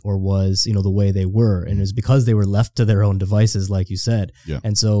overweight or was, the way they were. And it's because they were left to their own devices, like you said. Yeah.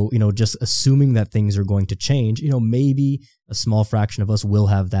 And so, just assuming that things are going to change, maybe a small fraction of us will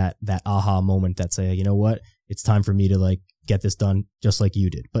have that aha moment that say, you know what, it's time for me to get this done just like you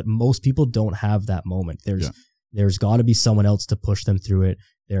did. But most people don't have that moment. There's got to be someone else to push them through it.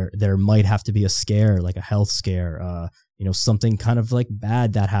 There might have to be a scare, like a health scare, something kind of like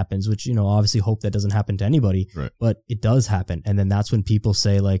bad that happens, which, obviously hope that doesn't happen to anybody, right. But it does happen. And then that's when people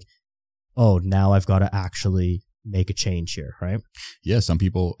say like, oh, now I've got to actually make a change here. Right. Yeah. Some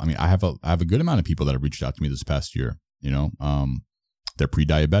people, I have a good amount of people that have reached out to me this past year, they're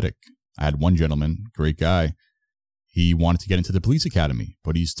pre-diabetic. I had one gentleman, great guy. He wanted to get into the police academy,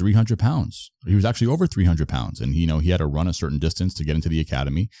 but he's 300 pounds. He was actually over 300 pounds. And, he had to run a certain distance to get into the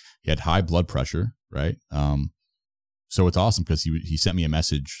academy. He had high blood pressure, right? So it's awesome because he sent me a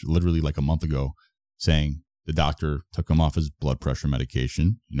message literally like a month ago saying the doctor took him off his blood pressure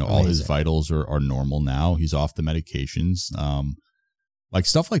medication. All his vitals are normal now. He's off the medications. Like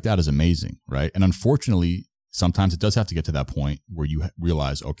stuff like that is amazing, right? And unfortunately, sometimes it does have to get to that point where you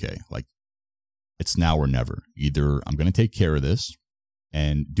realize, okay, like, it's now or never. Either I'm going to take care of this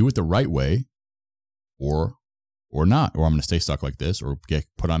and do it the right way or not, or I'm going to stay stuck like this or get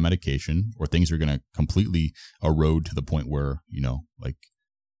put on medication, or things are going to completely erode to the point where, like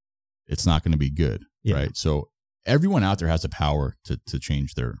it's not going to be good. Yeah. Right. So everyone out there has the power to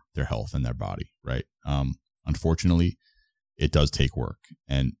change their health and their body. Right. Unfortunately, it does take work,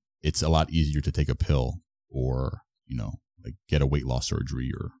 and it's a lot easier to take a pill or, like get a weight loss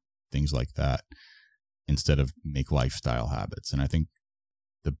surgery or things like that, instead of make lifestyle habits. And I think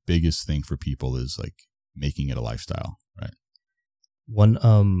the biggest thing for people is like making it a lifestyle, right? One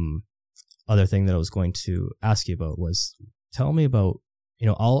other thing that I was going to ask you about was, tell me about,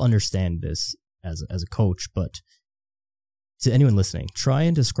 I'll understand this as a coach, but to anyone listening, try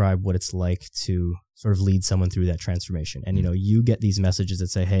and describe what it's like to sort of lead someone through that transformation. And, you get these messages that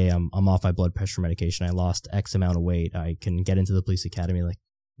say, hey, I'm off my blood pressure medication. I lost X amount of weight. I can get into the police academy. Like,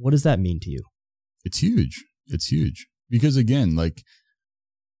 what does that mean to you? It's huge. It's huge. Because again, like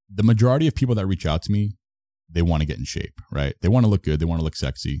the majority of people that reach out to me, they want to get in shape, right? They want to look good. They want to look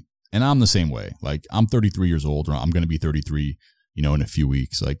sexy. And I'm the same way. Like I'm 33 years old, or I'm going to be 33, in a few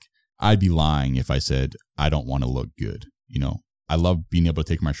weeks. Like I'd be lying if I said I don't want to look good. I love being able to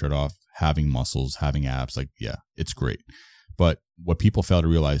take my shirt off, having muscles, having abs. Like, yeah, it's great. But what people fail to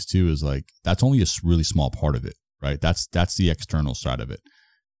realize too is like, that's only a really small part of it, right? That's the external side of it.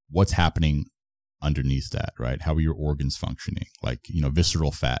 What's happening underneath that, right? How are your organs functioning? Like,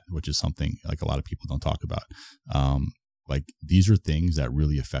 visceral fat, which is something like a lot of people don't talk about. Like these are things that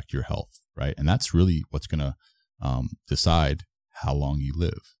really affect your health, right? And that's really what's going to decide how long you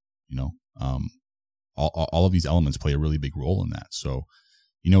live. All of these elements play a really big role in that. So,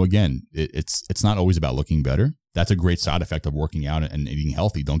 again, it's not always about looking better. That's a great side effect of working out and eating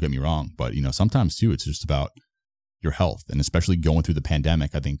healthy. Don't get me wrong. But, sometimes too, it's just about your health. And especially going through the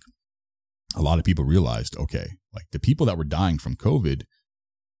pandemic, I think a lot of people realized, okay, like the people that were dying from COVID,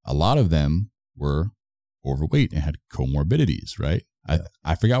 a lot of them were overweight and had comorbidities, right? Yeah.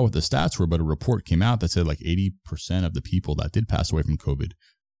 I forgot what the stats were, but a report came out that said like 80% of the people that did pass away from COVID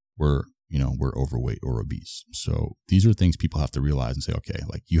were overweight or obese. So these are things people have to realize and say, okay,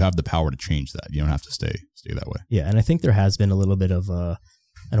 like you have the power to change that. You don't have to stay that way. Yeah. And I think there has been a little bit of an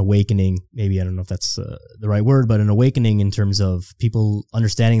awakening, maybe, I don't know if that's the right word, but an awakening in terms of people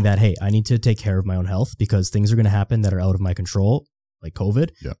understanding that, hey, I need to take care of my own health because things are going to happen that are out of my control, like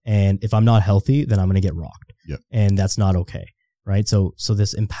COVID. Yep. And if I'm not healthy, then I'm going to get rocked. Yep. And that's not okay. Right. So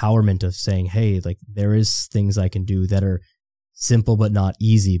this empowerment of saying, hey, like there is things I can do that are simple but not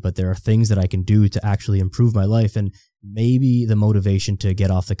easy, but there are things that I can do to actually improve my life. And maybe the motivation to get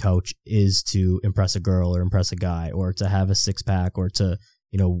off the couch is to impress a girl or impress a guy or to have a six pack or to,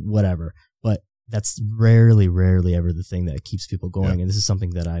 whatever. But that's rarely ever the thing that keeps people going. Yeah. And this is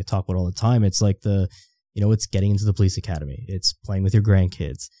something that I talk about all the time. It's like it's getting into the police academy. It's playing with your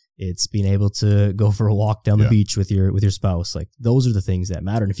grandkids. It's being able to go for a walk down the beach with your spouse. Like those are the things that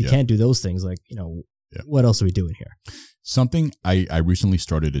matter. And if you can't do those things, like, what else are we doing here? Something I recently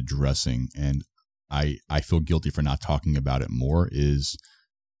started addressing, and I feel guilty for not talking about it more, is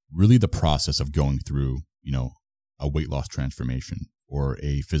really the process of going through, a weight loss transformation or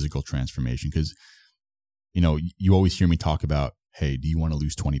a physical transformation. Because, you always hear me talk about, hey, do you want to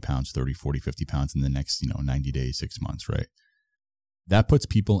lose 20 pounds, 30, 40, 50 pounds in the next, 90 days, 6 months, right? That puts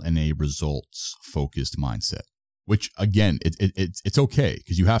people in a results focused mindset, which again, it's okay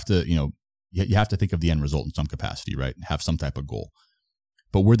because you have to, you have to think of the end result in some capacity, right? Have some type of goal.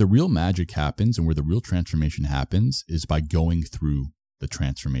 But where the real magic happens and where the real transformation happens is by going through the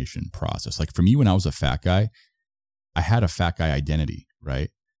transformation process. Like for me, when I was a fat guy, I had a fat guy identity, right?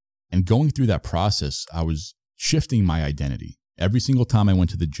 And going through that process, I was shifting my identity. Every single time I went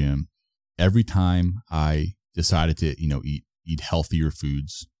to the gym, every time I decided to, eat healthier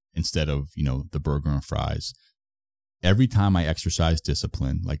foods instead of, the burger and fries, every time I exercised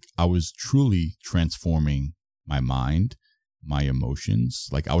discipline, like I was truly transforming my mind, my emotions.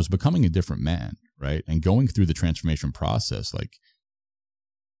 Like I was becoming a different man, right? And going through the transformation process, like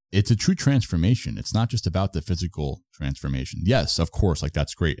it's a true transformation. It's not just about the physical transformation. Yes, of course, like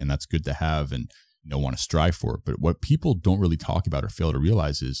that's great and that's good to have and want to strive for it. But what people don't really talk about or fail to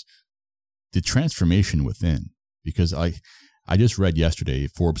realize is the transformation within. Because I just read yesterday,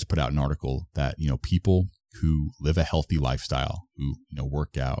 Forbes put out an article that, people who live a healthy lifestyle, who,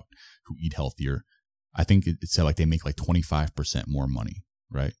 work out, who eat healthier, I think it said like they make like 25% more money,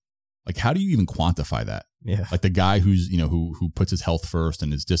 right? Like, how do you even quantify that? Yeah. Like the guy who's, who puts his health first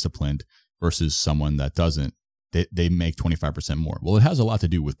and is disciplined versus someone that doesn't, they make 25% more. Well, it has a lot to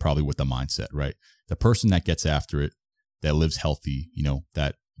do with probably with the mindset, right? The person that gets after it, that lives healthy,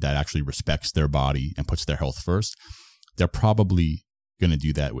 that actually respects their body and puts their health first, they're probably going to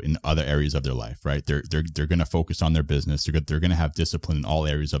do that in other areas of their life, right? They're going to focus on their business. They're going to have discipline in all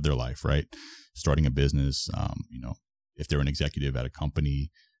areas of their life, right? Starting a business, if they're an executive at a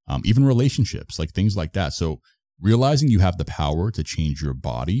company, even relationships, like things like that. So realizing you have the power to change your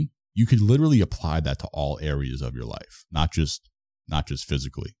body, you could literally apply that to all areas of your life, not just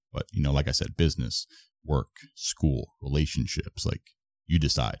physically, but, like I said, business, work, school, relationships, like you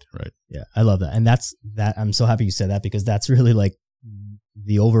decide, right? Yeah, I love that. And that's that. I'm so happy you said that because that's really like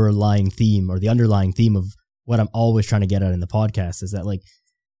the overlying theme or the underlying theme of what I'm always trying to get at in the podcast is that like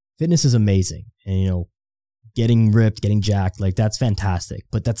fitness is amazing and, getting ripped, getting jacked, like that's fantastic,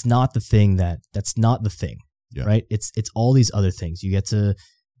 but that's not the thing Yeah. right? It's all these other things. You get to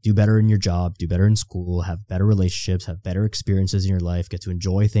do better in your job, do better in school, have better relationships, have better experiences in your life, get to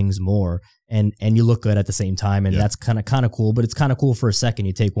enjoy things more, and you look good at the same time. And that's kind of cool, but it's kind of cool for a second.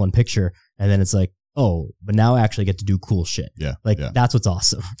 You take one picture and then it's like, oh, but now I actually get to do cool shit. Yeah. That's what's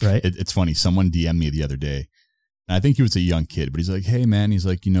awesome, right? It's funny. Someone DM'd me the other day and I think he was a young kid, but he's like, hey man, he's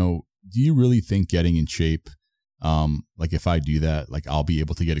like, do you really think getting in shape, like if I do that, like I'll be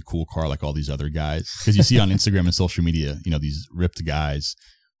able to get a cool car like all these other guys? Because you see on Instagram and social media, these ripped guys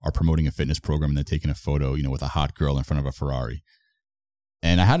are promoting a fitness program and they're taking a photo, with a hot girl in front of a Ferrari.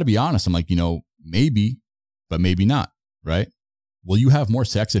 And I had to be honest. I'm like, maybe, but maybe not, right? Will you have more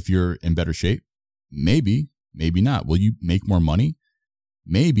sex if you're in better shape? Maybe, maybe not. Will you make more money?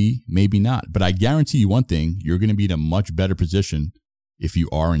 Maybe, maybe not. But I guarantee you one thing, you're going to be in a much better position if you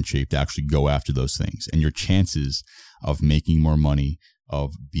are in shape to actually go after those things. And your chances of making more money,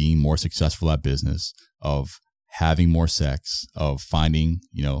 of being more successful at business, of having more sex, of finding,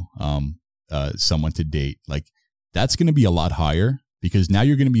 someone to date, like that's going to be a lot higher because now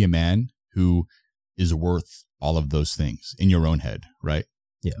you're going to be a man who is worth all of those things in your own head, right?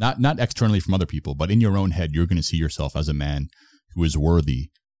 Yeah. Not externally from other people, but in your own head, you're going to see yourself as a man who is worthy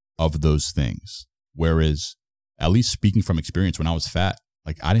of those things. Whereas, at least speaking from experience, when I was fat,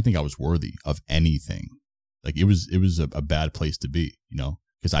 like I didn't think I was worthy of anything. Like it was a bad place to be,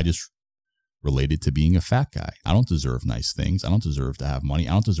 because I just related to being a fat guy. I don't deserve nice things. I don't deserve to have money.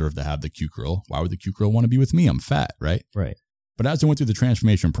 I don't deserve to have the cute girl. Why would the cute girl want to be with me? I'm fat, right? Right. But as I went through the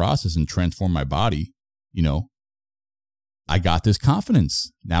transformation process and transformed my body, I got this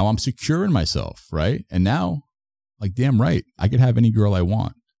confidence. Now I'm secure in myself, right? And now, like, damn right, I could have any girl I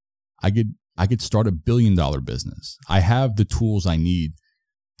want. I could start $1 billion business. I have the tools I need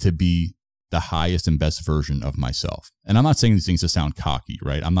to be the highest and best version of myself. And I'm not saying these things to sound cocky,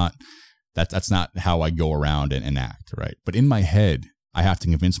 right? I'm not, that's not how I go around and act, right? But in my head, I have to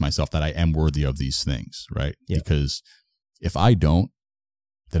convince myself that I am worthy of these things, right? Yeah. Because if I don't,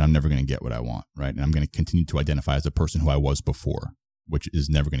 then I'm never going to get what I want, right? And I'm going to continue to identify as a person who I was before, which is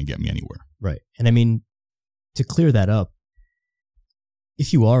never going to get me anywhere. Right. And I mean, to clear that up,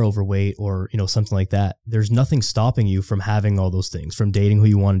 if you are overweight or, something like that, there's nothing stopping you from having all those things, from dating who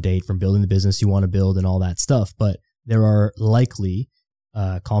you want to date, from building the business you want to build and all that stuff. But there are likely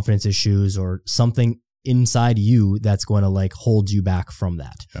confidence issues or something inside you that's going to like hold you back from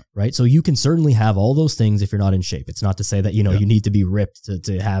that. Yeah. Right. So you can certainly have all those things if you're not in shape. It's not to say that, you need to be ripped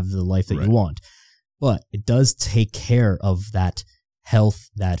to have the life that you want, but it does take care of that health,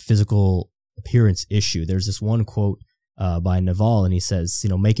 that physical appearance issue. There's this one quote by Naval, and he says,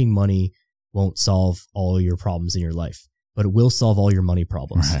 making money won't solve all your problems in your life, but it will solve all your money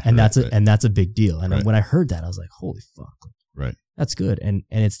problems. Right, and that's a big deal. And when I heard that, I was like, holy fuck. Right. That's good. And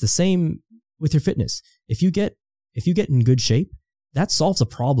it's the same with your fitness. If you get in good shape, that solves a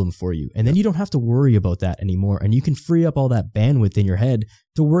problem for you. And then you don't have to worry about that anymore. And you can free up all that bandwidth in your head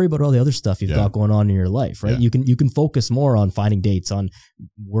to worry about all the other stuff you've got going on in your life, right? Yeah. You can focus more on finding dates, on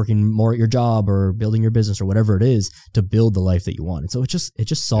working more at your job or building your business or whatever it is to build the life that you want. And so it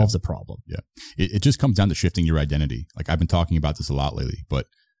just solves a problem. Yeah. It just comes down to shifting your identity. Like I've been talking about this a lot lately, but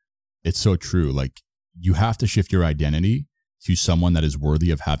it's so true. Like you have to shift your identity to someone that is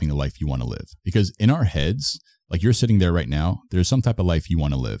worthy of having the life you want to live. Because in our heads, like you're sitting there right now, there's some type of life you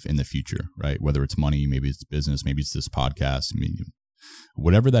want to live in the future, right? Whether it's money, maybe it's business, maybe it's this podcast, I mean,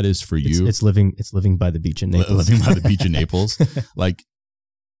 whatever that is for you. It's living by the beach in Naples. Living by the beach in Naples. Like,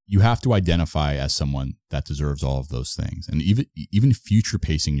 you have to identify as someone that deserves all of those things. And even future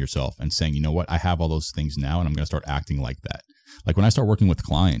pacing yourself and saying, you know what, I have all those things now and I'm going to start acting like that. Like when I start working with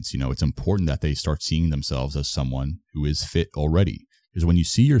clients, it's important that they start seeing themselves as someone who is fit already. Because when you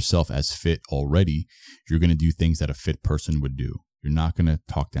see yourself as fit already, you're going to do things that a fit person would do. You're not going to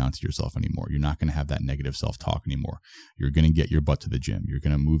talk down to yourself anymore. You're not going to have that negative self-talk anymore. You're going to get your butt to the gym. You're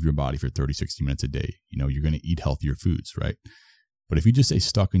going to move your body for 30, 60 minutes a day. You're going to eat healthier foods, right? But if you just stay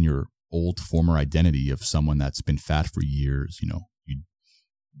stuck in your old former identity of someone that's been fat for years,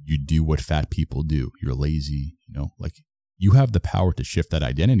 you do what fat people do. You're lazy, like you have the power to shift that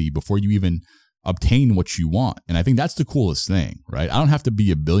identity before you even obtain what you want. And I think that's the coolest thing, right? I don't have to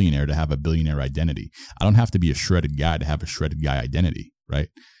be a billionaire to have a billionaire identity. I don't have to be a shredded guy to have a shredded guy identity, right?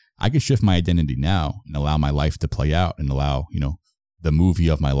 I can shift my identity now and allow my life to play out and allow, the movie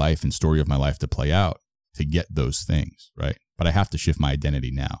of my life and story of my life to play out to get those things, right? But I have to shift my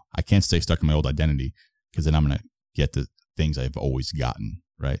identity now. I can't stay stuck in my old identity because then I'm going to get the things I've always gotten,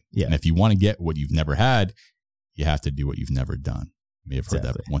 right? Yeah. And if you want to get what you've never had, you have to do what you've never done. You may have heard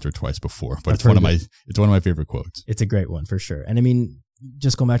that once or twice before, but it's one of my favorite quotes. It's a great one for sure. And I mean,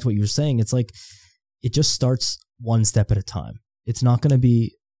 just going back to what you were saying, it's like, it just starts one step at a time. It's not going to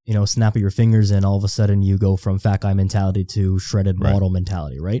be, snap of your fingers and all of a sudden you go from fat guy mentality to shredded model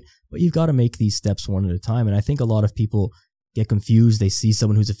mentality, right? But you've got to make these steps one at a time. And I think a lot of people get confused. They see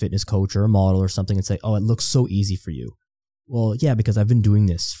someone who's a fitness coach or a model or something and say, oh, it looks so easy for you. Well, yeah, because I've been doing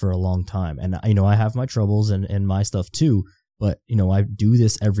this for a long time. And, I have my troubles and my stuff too. But, I do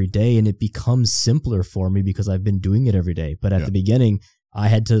this every day and it becomes simpler for me because I've been doing it every day. But at the beginning, I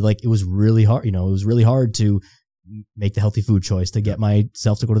had to it was really hard. It was really hard to make the healthy food choice, to get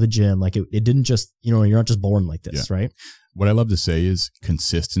myself to go to the gym. Like it didn't just, you're not just born like this, right? What I love to say is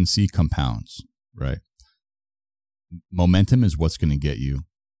consistency compounds, right? Momentum is what's going to get you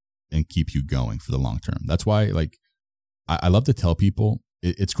and keep you going for the long term. That's why, I love to tell people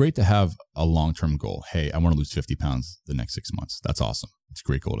it's great to have a long-term goal. Hey, I want to lose 50 pounds the next 6 months. That's awesome. It's a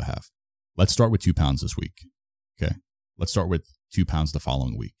great goal to have. Let's start with 2 pounds this week. Okay. Let's start with 2 pounds the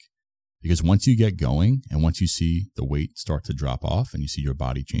following week. Because once you get going and once you see the weight start to drop off and you see your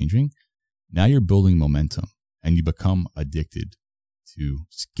body changing, now you're building momentum and you become addicted to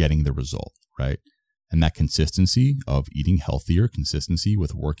getting the result, right? And that consistency of eating healthier, consistency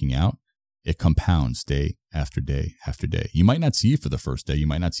with working out, it compounds day after day after day. You might not see it for the first day. You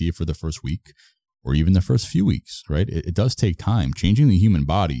might not see it for the first week or even the first few weeks, right? It does take time. Changing the human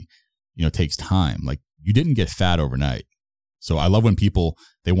body, takes time. Like you didn't get fat overnight. So I love when people,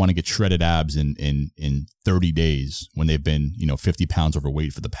 they want to get shredded abs in 30 days when they've been, 50 pounds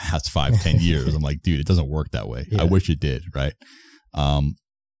overweight for the past 5-10 years. I'm like, dude, it doesn't work that way. Yeah. I wish it did, right?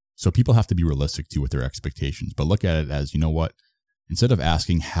 So people have to be realistic too with their expectations, but look at it as, what? Instead of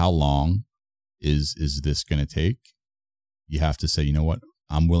asking how long is this going to take, you have to say, what?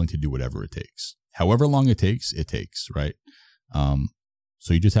 I'm willing to do whatever it takes. However long it takes, right?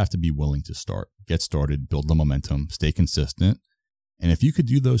 So you just have to be willing to get started, build the momentum, stay consistent. And if you could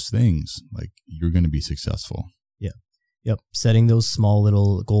do those things, you're going to be successful. Yeah. Yep. Setting those small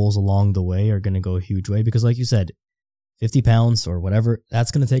little goals along the way are going to go a huge way because like you said, 50 pounds or whatever,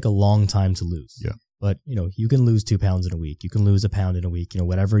 that's going to take a long time to lose. Yeah. But, you can lose 2 pounds in a week. You can lose a pound in a week,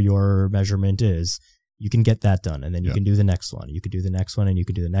 whatever your measurement is, you can get that done. And then you can do the next one. You could do the next one and you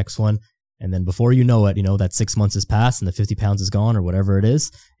could do the next one. And then before you know it, that 6 months has passed and the 50 pounds is gone or whatever it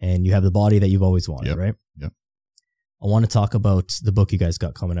is. And you have the body that you've always wanted, right? Yep. I want to talk about the book you guys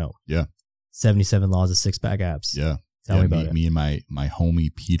got coming out. Yeah. 77 Laws of Six-Pack Abs. Yeah. Tell me about it. Me and my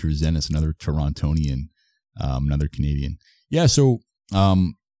homie, Peter Zenis, another Torontonian, another Canadian. Yeah. So,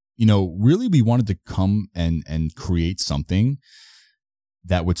 really we wanted to come and create something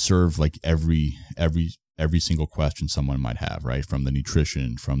that would serve every single question someone might have, right? From the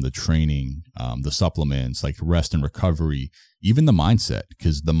nutrition, from the training, the supplements, rest and recovery, even the mindset.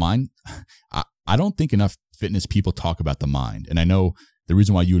 Because the mind, I don't think enough fitness people talk about the mind. And I know the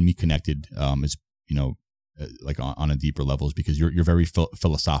reason why you and me connected is, on a deeper level is because you're very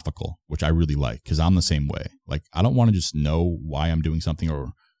philosophical, which I really like because I'm the same way. I don't want to just know why I'm doing something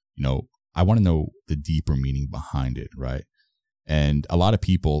or, I want to know the deeper meaning behind it, right? And a lot of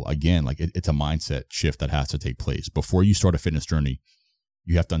people, again, it's a mindset shift that has to take place. Before you start a fitness journey,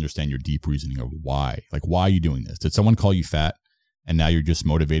 you have to understand your deep reasoning of why. Why are you doing this? Did someone call you fat and now you're just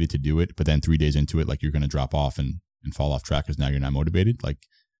motivated to do it, but then 3 days into it, like you're going to drop off and fall off track because now you're not motivated. Like,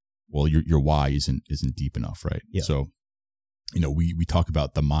 well, your why isn't deep enough, right? Yeah. So, we talk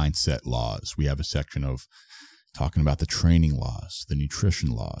about the mindset laws. We have a section of talking about the training laws, the nutrition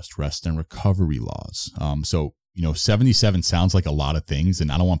laws, rest and recovery laws. So 77 sounds like a lot of things,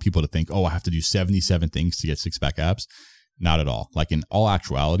 and I don't want people to think, oh, I have to do 77 things to get six-pack abs. Not at all. Like, in all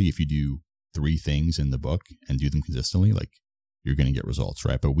actuality, if you do 3 things in the book and do them consistently, like, you're going to get results,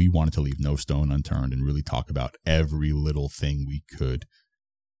 right? But we wanted to leave no stone unturned and really talk about every little thing we could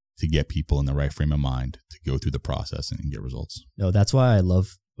to get people in the right frame of mind to go through the process and get results. No, that's why I love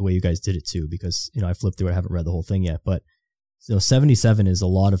the way you guys did it too, because, I flipped through it. I haven't read the whole thing yet, but 77 is a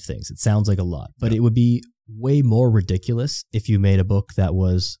lot of things. It sounds like a lot, but it would be way more ridiculous if you made a book that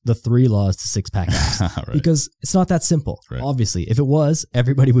was the 3 laws to six-pack abs, right. Because it's not that simple. Right. Obviously, if it was,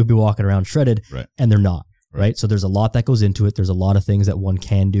 everybody would be walking around shredded, right. And they're not. Right. So there's a lot that goes into it. There's a lot of things that one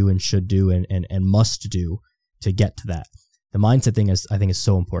can do and should do and must do to get to that. The mindset thing I think is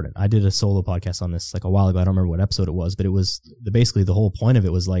so important. I did a solo podcast on this like a while ago. I don't remember what episode it was, but it was basically the whole point of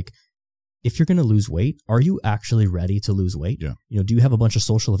it was like, if you're going to lose weight, are you actually ready to lose weight? Yeah. Do you have a bunch of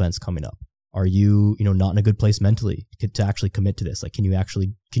social events coming up? Are you, not in a good place mentally to actually commit to this? Like, can you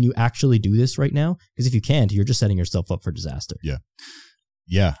actually do this right now? Because if you can't, you're just setting yourself up for disaster. Yeah.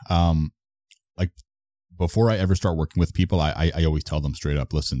 Yeah. Like, before I ever start working with people, I always tell them straight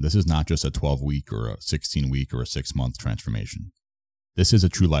up, listen, this is not just a 12-week or a 16-week or a 6-month transformation. This is a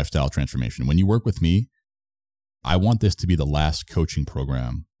true lifestyle transformation. When you work with me, I want this to be the last coaching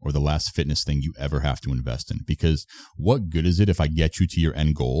program or the last fitness thing you ever have to invest in. Because what good is it if I get you to your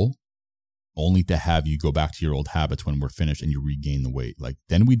end goal only to have you go back to your old habits when we're finished and you regain the weight? Like,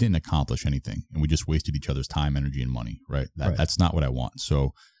 then we didn't accomplish anything and we just wasted each other's time, energy, and money, right? That's not what I want.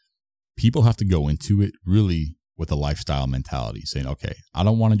 So people have to go into it really with a lifestyle mentality, saying, okay, I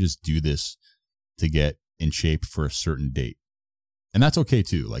don't want to just do this to get in shape for a certain date. And that's okay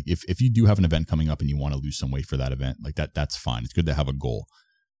too. Like, if you do have an event coming up and you want to lose some weight for that event, like that's fine. It's good to have a goal.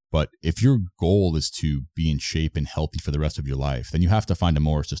 But if your goal is to be in shape and healthy for the rest of your life, then you have to find a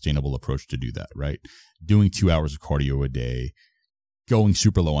more sustainable approach to do that, right? Doing 2 hours of cardio a day, going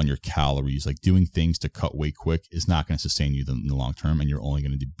super low on your calories, like doing things to cut weight quick is not going to sustain you in the long term, and you're only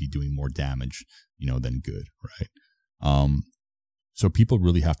going to be doing more damage, than good, right? So people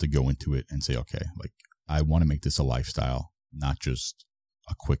really have to go into it and say, okay, like, I want to make this a lifestyle, not just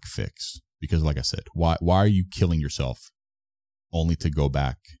a quick fix. Because like I said, why are you killing yourself only to go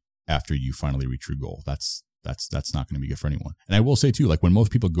back after you finally reach your goal? That's not going to be good for anyone. And I will say too, like, when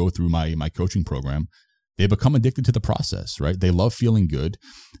most people go through my coaching program, they become addicted to the process, right? They love feeling good.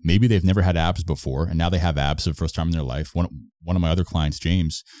 Maybe they've never had abs before, and now they have abs for the first time in their life. One of my other clients,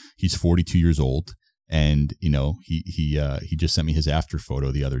 James, he's 42 years old, and he just sent me his after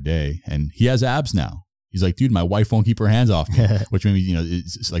photo the other day, and he has abs now. He's like, dude, my wife won't keep her hands off me, which made me,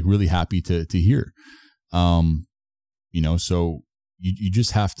 it's like really happy to hear. So you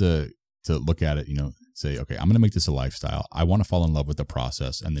just have to look at it, say, okay, I'm going to make this a lifestyle. I want to fall in love with the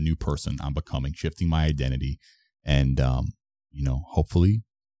process and the new person I'm becoming, shifting my identity. And, hopefully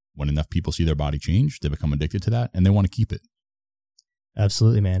when enough people see their body change, they become addicted to that and they want to keep it.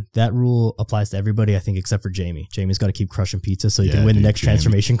 Absolutely, man. That rule applies to everybody, I think, except for Jamie. Jamie's got to keep crushing pizza so he can win the next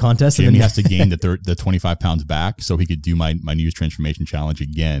transformation contest. Jamie has to gain the 25 pounds back so he could do my New Year's transformation challenge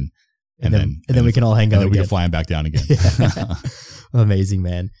again. And then we can all hang out. And then we can fly him back down again. Amazing,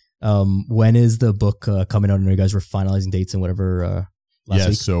 man. When is the book coming out? I know you guys were finalizing dates and whatever last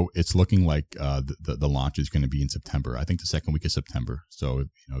week. So it's looking like the launch is going to be in September. I think the second week of September. So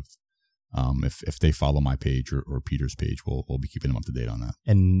if they follow my page or Peter's page, we'll be keeping them up to date on that.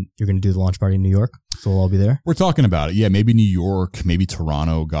 And you're going to do the launch party in New York, so we'll all be there. We're talking about it. Yeah, maybe New York, maybe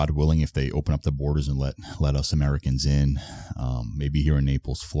Toronto, God willing, if they open up the borders and let us Americans in. Maybe here in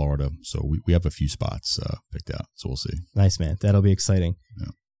Naples, Florida. So we have a few spots picked out. So we'll see. Nice, man. That'll be exciting.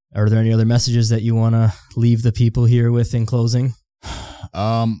 Yeah. Are there any other messages that you want to leave the people here with in closing?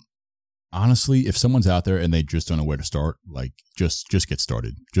 Honestly, if someone's out there and they just don't know where to start, like just get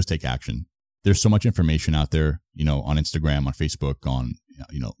started. Just take action. There's so much information out there, on Instagram, on Facebook, on,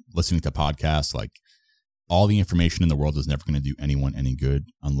 listening to podcasts. Like, all the information in the world is never going to do anyone any good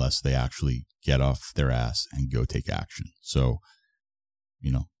unless they actually get off their ass and go take action. So,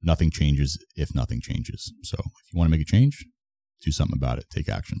 nothing changes if nothing changes. So if you want to make a change, do something about it. Take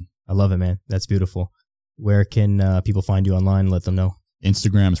action. I love it, man. That's beautiful. Where can people find you online? Let them know.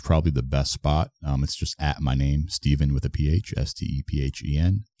 Instagram is probably the best spot. It's just at my name, Stephen with a PH,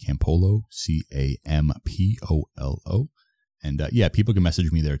 STEPHEN, Campolo, CAMPOLO. And people can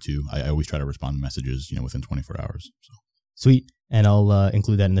message me there too. I always try to respond to messages, within 24 hours. So Sweet. And I'll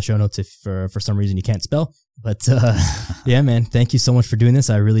include that in the show notes if for some reason you can't spell. But yeah, man, thank you so much for doing this.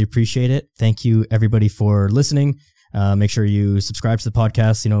 I really appreciate it. Thank you, everybody, for listening. Make sure you subscribe to the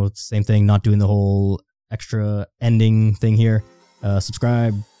podcast. Same thing, not doing the whole extra ending thing here.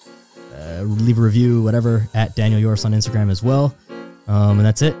 Subscribe, leave a review, whatever, at Daniel Yoris on Instagram as well. And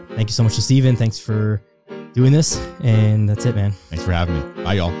that's it. Thank you so much to Steven. Thanks for doing this. And that's it, man. Thanks for having me.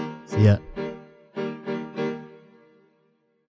 Bye, y'all. See ya.